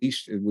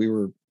released and we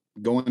were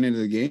going into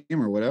the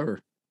game or whatever.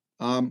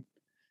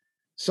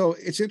 So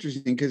it's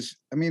interesting because,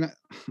 I mean,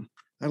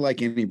 I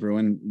like any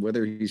Bruin,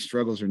 whether he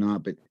struggles or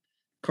not, but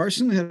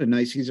Carson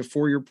he's a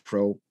 4-year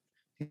pro.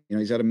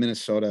 He's out of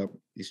Minnesota.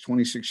 He's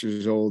 26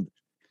 years old.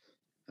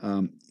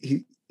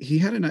 He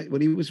had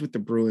when he was with the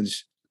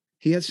Bruins,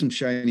 he had some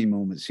shining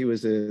moments. He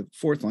was a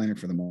fourth liner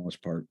for the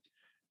most part.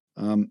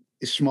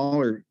 A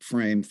smaller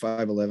frame,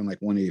 5'11",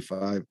 like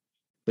 185,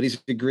 but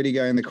he's a gritty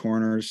guy in the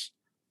corners.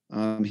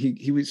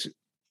 He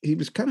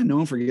was kind of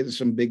known for getting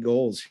some big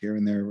goals here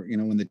and there,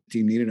 when the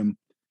team needed him.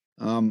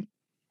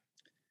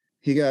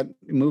 He got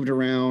moved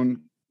around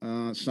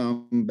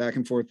some back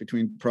and forth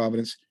between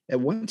Providence. At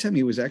one time,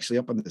 he was actually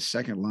up on the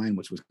second line,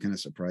 which was kind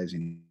of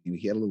surprising.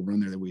 He had a little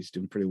run there that was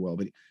doing pretty well,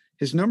 but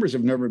his numbers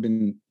have never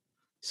been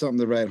something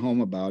to write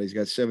home about. He's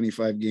got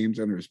 75 games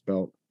under his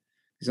belt.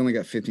 He's only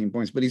got 15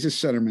 points, but he's a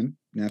centerman,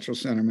 natural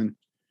centerman.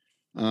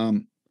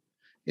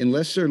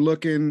 Unless they're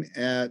looking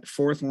at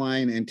fourth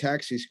line and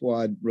taxi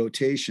squad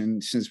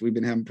rotation, since we've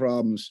been having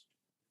problems,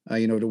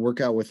 to work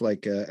out with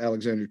like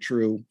Alexander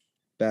True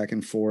back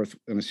and forth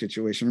in a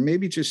situation, or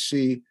maybe just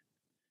see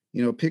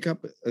pick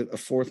up a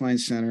fourth line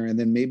center, and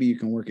then maybe you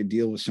can work a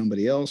deal with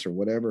somebody else or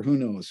whatever. Who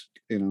knows?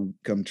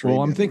 Come trade.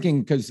 Well, I'm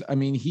thinking because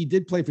he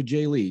did play for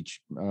Jay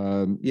Leach,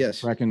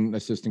 yes, Kraken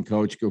assistant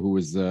coach, who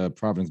was the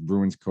Providence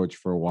Bruins coach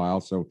for a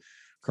while. So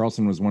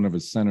Carlson was one of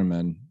his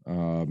centermen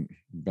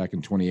back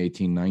in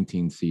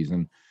 2018-19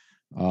 season.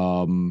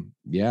 I'm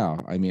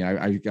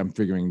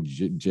figuring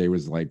Jay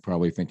was like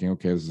probably thinking,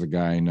 okay, this is a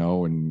guy I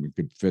know and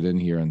could fit in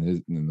here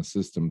in the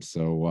system.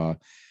 So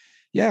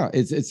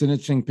it's an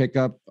interesting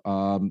pickup.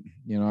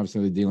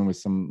 Obviously they're dealing with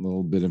some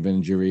little bit of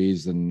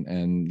injuries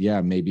and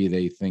maybe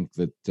they think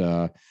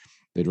that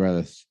they'd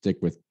rather stick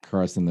with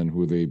Carson than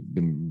who they've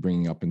been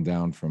bringing up and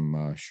down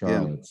from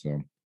Charlotte. Yeah.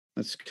 So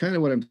that's kind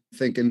of what I'm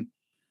thinking.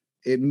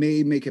 It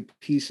may make a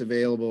piece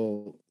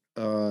available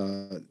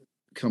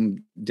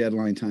come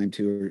deadline time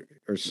too,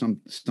 or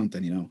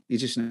something. You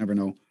just never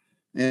know.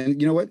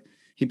 And you know what?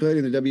 He played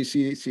in the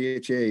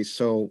WCHA,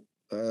 so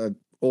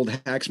old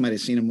Hacks might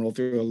have seen him roll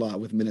through a lot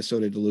with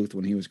Minnesota Duluth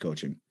when he was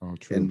coaching. Oh,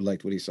 true. And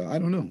liked what he saw. I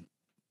don't know.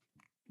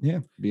 Yeah,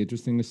 be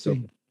interesting to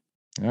see.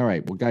 All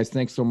right. Well, guys,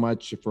 thanks so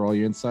much for all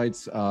your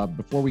insights.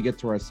 Before we get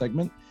to our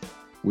segment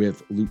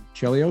with Luke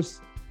Chelios,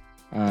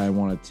 I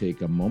want to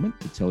take a moment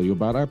to tell you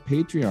about our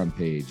Patreon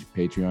page.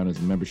 Patreon is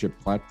a membership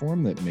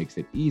platform that makes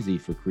it easy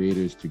for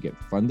creators to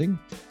get funding.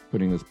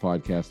 Putting this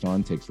podcast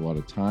on takes a lot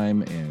of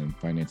time and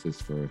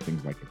finances for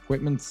things like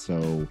equipment.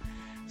 So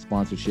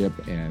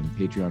sponsorship and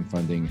Patreon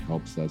funding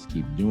helps us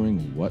keep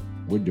doing what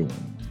we're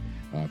doing.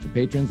 For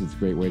patrons, it's a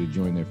great way to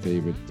join their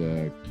favorite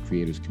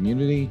creators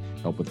community,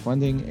 help with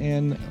funding,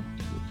 and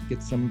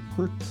get some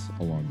perks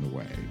along the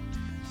way.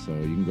 So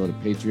you can go to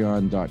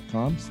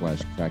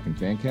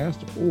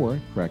patreon.com/KrakenFancast or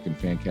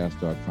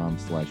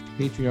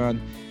KrakenFancast.com/Patreon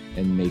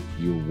and make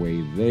your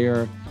way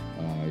there.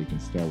 You can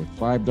start with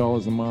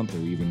 $5 a month or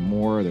even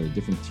more. There are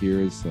different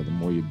tiers, so the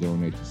more you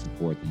donate to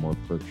support, the more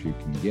perks you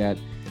can get.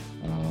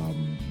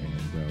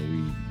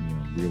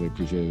 We really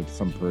appreciate it.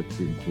 Some perks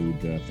include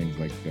things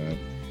like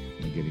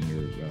getting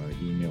your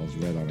emails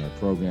read on our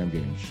program,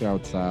 getting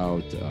shouts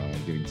out,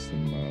 getting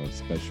some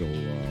special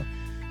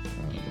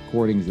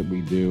recordings that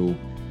we do,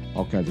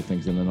 all kinds of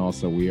things. And then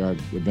also we are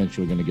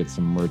eventually going to get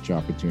some merch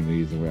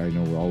opportunities. I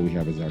know all we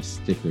have is our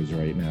stickers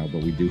right now,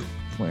 but we do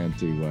plan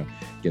to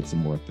get some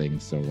more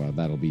things. So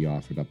that'll be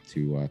offered up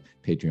to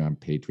Patreon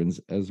patrons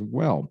as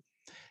well.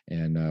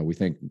 And we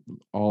thank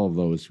all of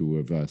those who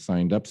have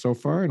signed up so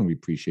far, and we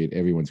appreciate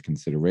everyone's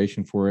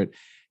consideration for it.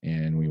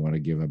 And we want to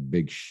give a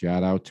big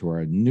shout out to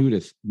our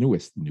newest.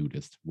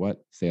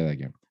 What? Say that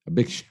again. A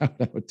big shout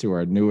out to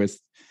our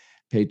newest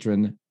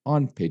patron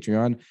on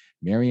Patreon,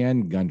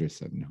 Marianne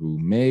Gunderson, who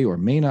may or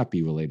may not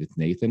be related to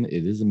Nathan.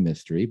 It is a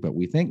mystery, but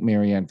we thank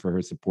Marianne for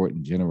her support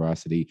and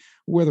generosity,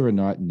 whether or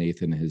not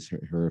Nathan is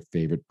her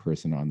favorite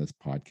person on this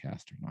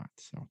podcast or not.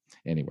 So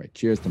anyway,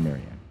 cheers to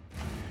Marianne.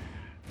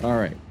 All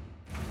right.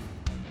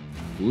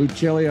 Luke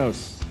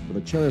Chelios with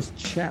a Chelios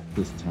chat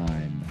this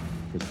time.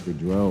 Christopher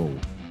Drow,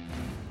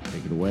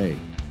 take it away.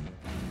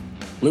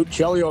 Luke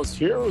Chelios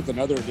here with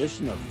another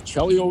edition of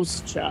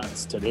Chelios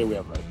Chats. Today we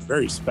have a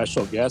very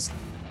special guest,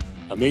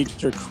 a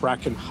major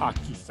Kraken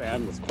hockey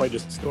fan with quite a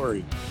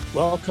story.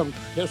 Welcome,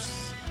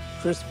 Chris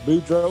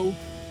Boudreau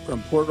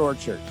from Port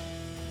Orchard.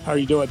 How are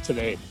you doing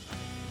today?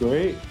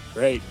 Great.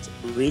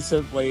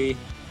 Recently,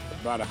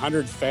 about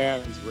 100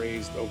 fans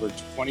raised over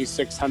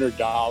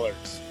 $2,600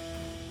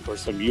 for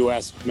some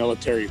U.S.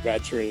 military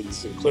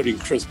veterans, including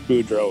Chris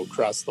Boudreau,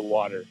 across the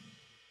water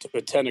to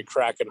attend a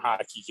Kraken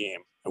hockey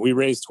game. And we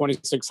raised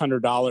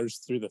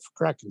 $2,600 through the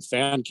Kraken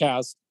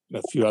Fancast and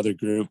a few other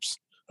groups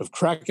of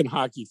Kraken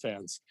hockey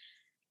fans.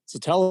 So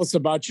tell us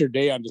about your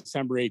day on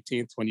December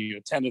 18th when you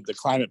attended the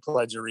Climate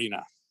Pledge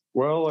Arena.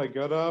 Well, I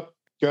got up,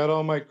 got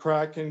all my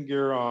Kraken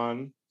gear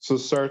on to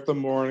start the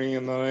morning,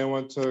 and then I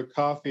went to a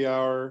coffee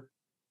hour.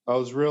 I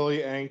was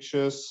really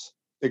anxious,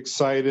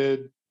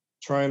 excited,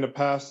 trying to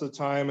pass the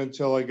time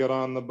until I got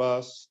on the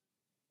bus.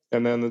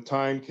 And then the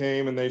time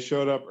came and they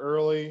showed up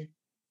early,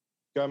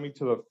 got me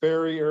to the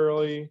ferry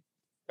early.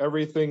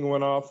 Everything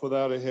went off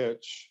without a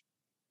hitch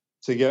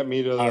to get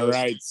me to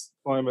the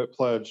Climate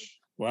Pledge.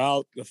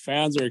 Well, the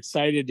fans are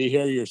excited to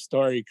hear your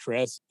story,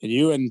 Chris. And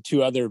you and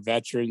two other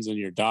veterans and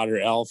your daughter,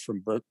 Elle,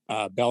 from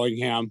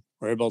Bellingham,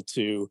 were able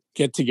to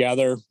get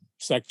together,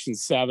 Section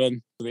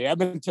 7. The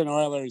Edmonton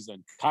Oilers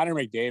and Connor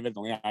McDavid and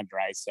Leon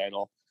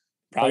Draisaitl,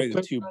 probably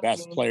the two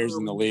best players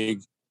in the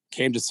league,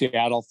 came to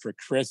Seattle for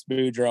Chris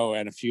Boudreau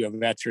and a few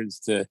veterans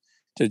to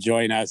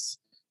join us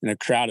in a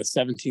crowd of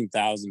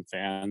 17,000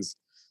 fans.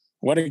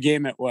 What a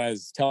game it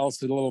was. Tell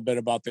us a little bit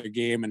about the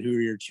game and who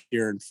you're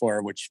cheering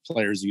for, which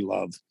players you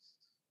love.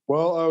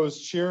 Well, I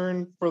was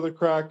cheering for the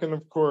Kraken,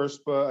 of course,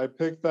 but I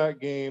picked that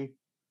game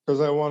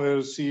because I wanted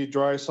to see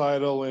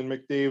Draisaitl and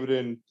McDavid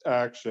in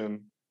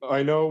action.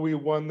 I know we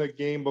won the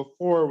game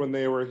before when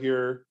they were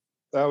here.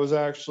 That was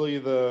actually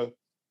the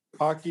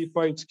Hockey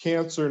Fights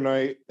Cancer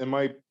night, and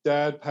my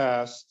dad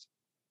passed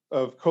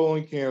of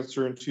colon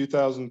cancer in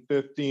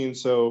 2015,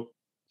 so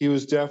he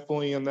was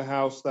definitely in the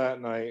house that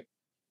night.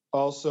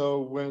 Also,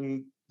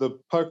 when the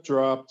puck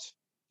dropped,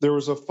 there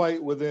was a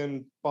fight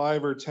within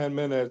 5 or 10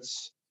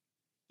 minutes,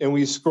 and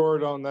we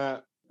scored on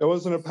that. It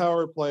wasn't a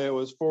power play, it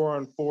was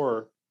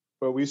 4-on-4,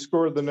 but we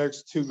scored the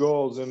next 2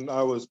 goals, and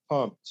I was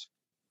pumped.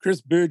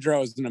 Chris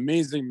Boudreau is an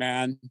amazing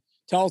man.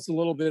 Tell us a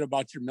little bit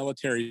about your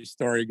military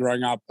story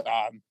growing up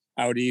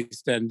out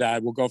east, and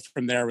we'll go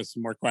from there with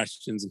some more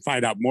questions and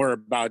find out more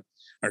about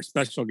our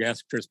special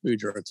guest, Chris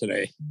Boudreau,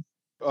 today.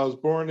 I was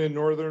born in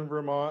northern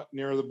Vermont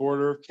near the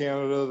border of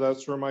Canada.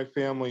 That's where my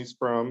family's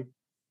from.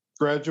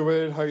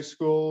 Graduated high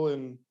school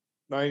in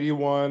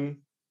 91,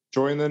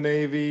 joined the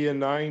Navy in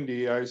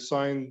 90. I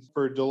signed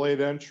for delayed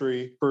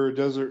entry for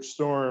Desert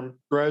Storm.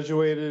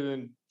 Graduated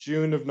in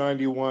June of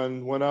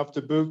 91, went off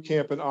to boot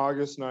camp in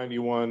August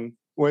 91,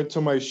 went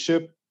to my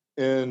ship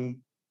in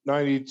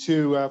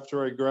 92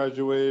 after I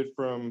graduated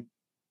from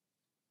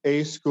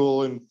A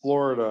school in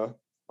Florida.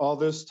 All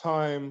this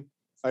time,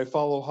 I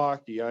follow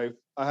hockey. I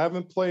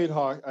haven't played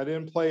hockey. I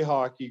didn't play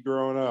hockey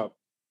growing up.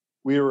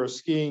 We were a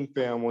skiing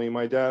family.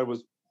 My dad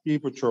was ski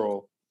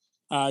patrol.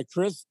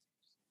 Chris,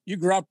 you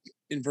grew up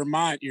in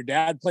Vermont. Your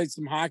dad played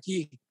some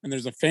hockey, and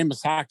there's a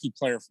famous hockey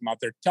player from out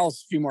there. Tell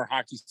us a few more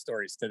hockey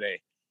stories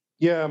today.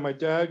 Yeah, my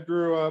dad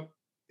grew up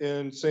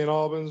in St.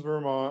 Albans,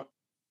 Vermont,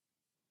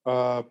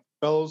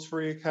 Bellows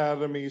Free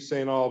Academy,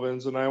 St.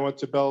 Albans, and I went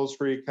to Bellows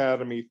Free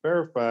Academy,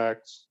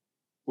 Fairfax,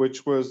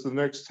 which was the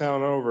next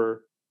town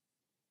over.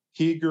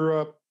 He grew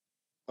up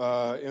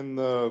in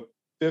the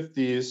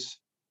 50s,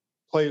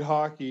 played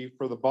hockey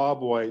for the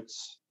Bob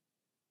Whites,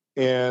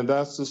 and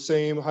that's the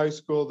same high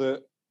school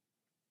that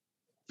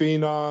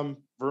Vermont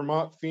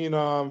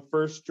Phenom,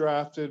 first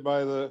drafted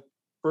by the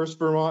first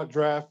Vermont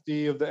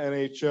draftee of the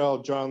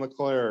NHL, John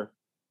LeClaire.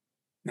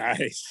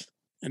 Nice.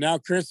 And now,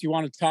 Chris, you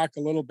want to talk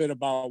a little bit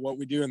about what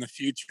we do in the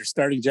future.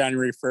 Starting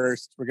January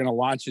 1st, we're going to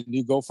launch a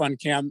new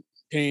GoFund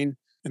campaign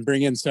and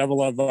bring in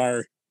several of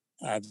our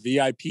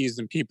VIPs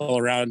and people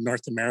around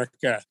North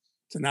America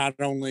to not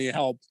only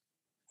help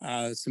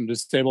some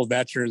disabled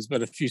veterans,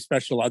 but a few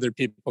special other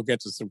people get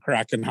to some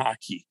Kraken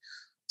hockey.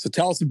 So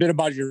tell us a bit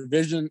about your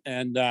vision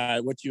and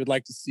what you would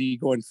like to see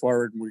going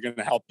forward, and we're going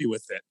to help you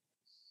with it.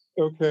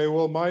 Okay,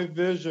 well, my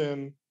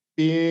vision,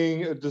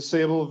 being a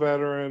disabled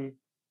veteran,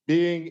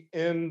 being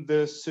in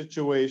this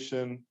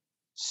situation,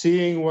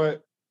 seeing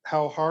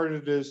how hard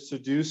it is to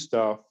do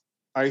stuff,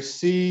 I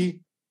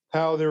see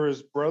how there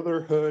is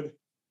brotherhood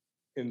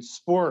in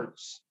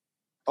sports,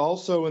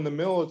 also in the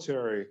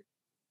military.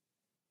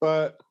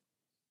 But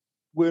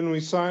when we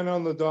sign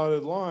on the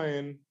dotted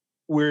line,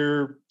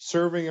 we're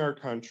serving our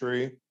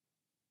country.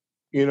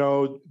 You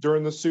know,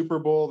 during the Super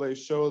Bowl, they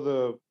show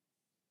the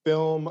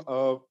film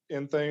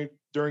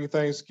during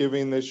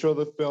Thanksgiving, they show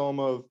the film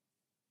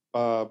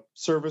of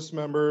service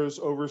members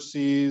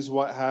overseas,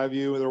 what have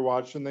you. They're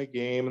watching the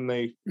game and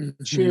they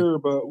cheer.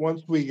 But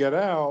once we get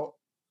out,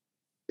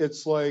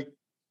 it's like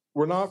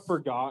we're not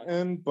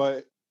forgotten,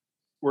 but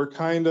we're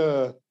kind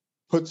of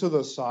put to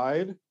the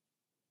side.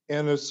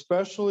 And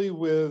especially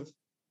with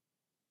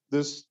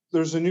this,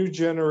 there's a new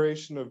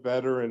generation of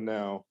veteran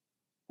now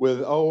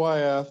with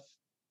OIF,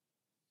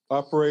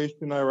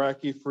 Operation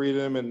Iraqi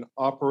Freedom, and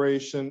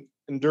Operation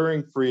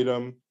Enduring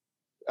Freedom,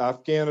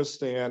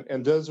 Afghanistan,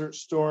 and Desert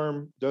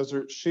Storm,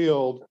 Desert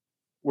Shield,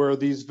 where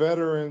these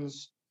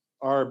veterans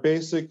are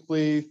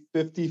basically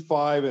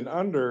 55 and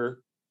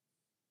under,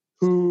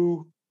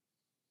 who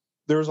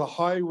there's a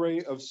high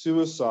rate of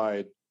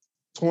suicide,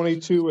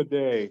 22 a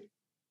day.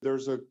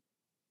 There's a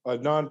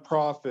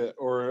nonprofit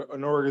or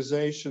an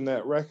organization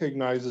that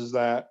recognizes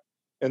that,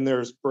 and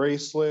there's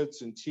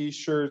bracelets and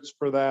T-shirts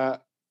for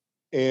that.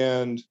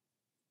 And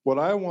what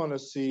I want to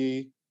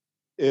see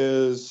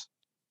is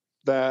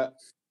that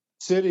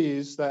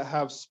cities that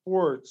have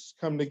sports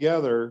come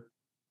together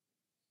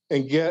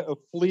and get a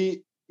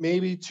fleet,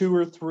 maybe 2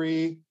 or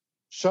 3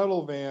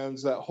 shuttle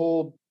vans that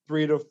hold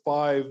 3 to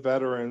 5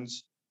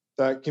 veterans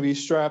that can be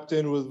strapped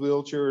in with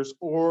wheelchairs,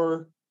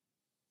 or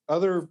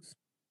other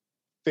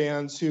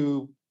fans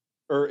who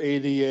are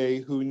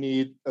ADA who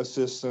need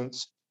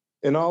assistance,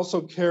 and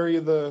also carry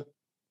the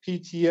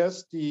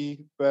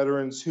PTSD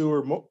veterans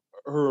who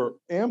are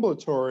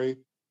ambulatory,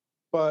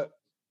 but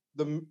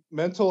the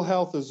mental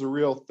health is a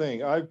real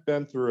thing. I've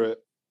been through it.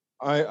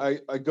 I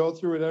go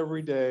through it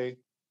every day.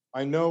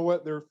 I know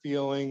what they're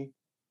feeling.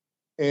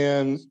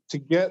 And to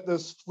get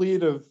this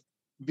fleet of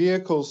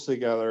vehicles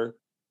together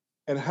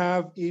and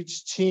have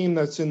each team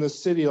that's in the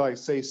city, like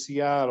say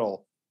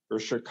Seattle or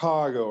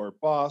Chicago or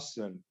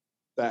Boston,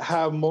 that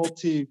have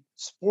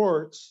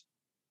multi-sports,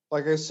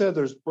 like I said,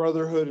 there's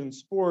brotherhood in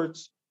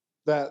sports,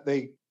 that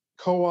they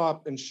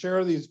co-op and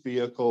share these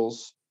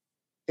vehicles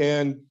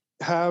and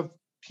have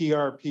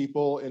PR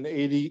people and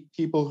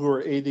people who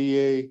are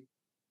ADA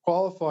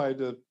qualified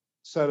to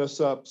set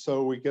us up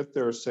so we get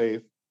there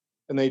safe.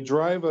 And they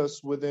drive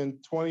us within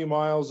 20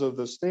 miles of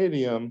the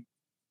stadium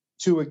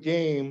to a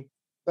game.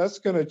 That's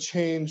going to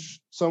change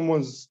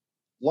someone's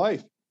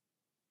life,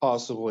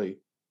 possibly.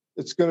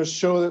 It's going to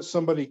show that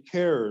somebody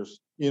cares.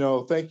 You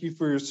know, thank you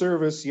for your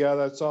service. Yeah,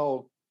 that's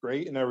all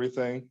great and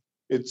everything.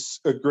 It's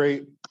a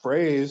great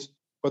phrase,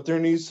 but there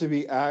needs to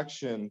be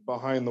action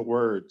behind the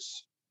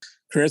words.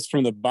 Chris,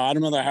 from the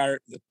bottom of the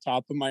heart, the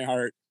top of my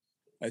heart,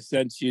 I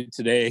sent you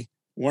today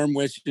warm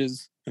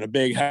wishes and a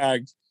big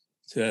hug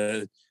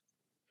to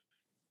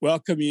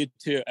welcome you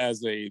to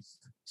as a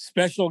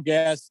special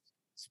guest,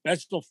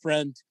 special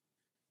friend.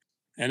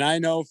 And I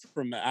know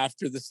from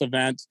after this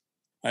event,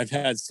 I've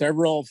had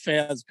several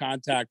fans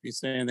contact me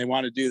saying they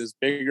want to do this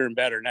bigger and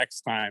better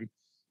next time.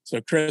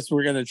 So, Chris,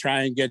 we're going to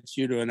try and get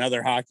you to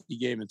another hockey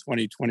game in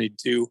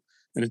 2022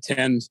 and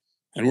attend.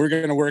 And we're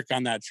going to work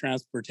on that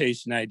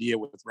transportation idea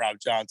with Rob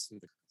Johnson.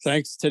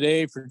 Thanks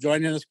today for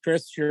joining us,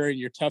 Chris, sharing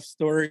your tough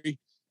story.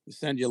 We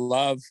send you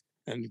love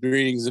and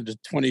greetings into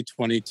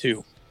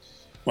 2022.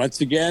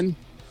 Once again,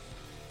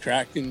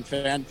 Kraken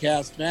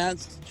Fancast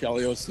fans,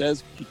 Chelio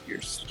says,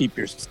 keep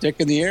your stick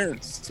in the air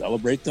and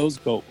celebrate those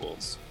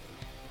goals.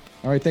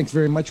 All right, thanks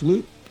very much,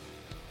 Luke.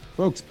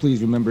 Folks,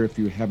 please remember, if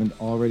you haven't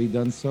already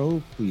done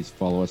so, please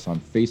follow us on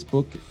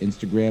Facebook,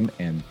 Instagram,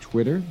 and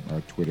Twitter.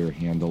 Our Twitter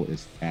handle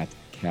is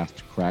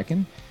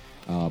 @CastKraken.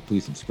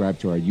 Please subscribe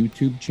to our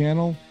YouTube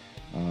channel.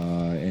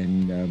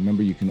 And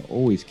remember, you can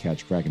always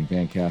catch Kraken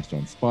Fancast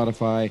on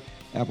Spotify,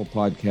 Apple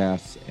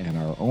Podcasts, and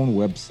our own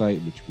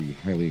website, which we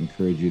highly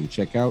encourage you to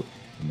check out,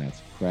 and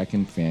that's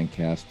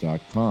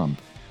KrakenFancast.com.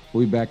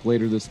 We'll be back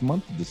later this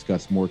month to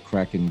discuss more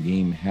Kraken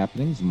game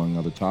happenings, among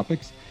other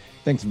topics.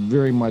 Thanks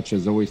very much,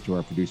 as always, to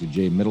our producer,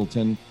 Jay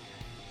Middleton,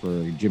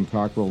 for Jim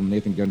Cockrell,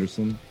 Nathan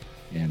Gunderson,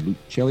 and Luke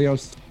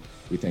Chelios.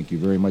 We thank you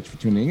very much for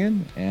tuning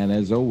in. And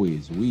as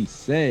always, we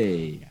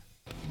say,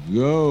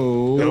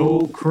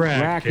 go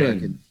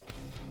Kraken.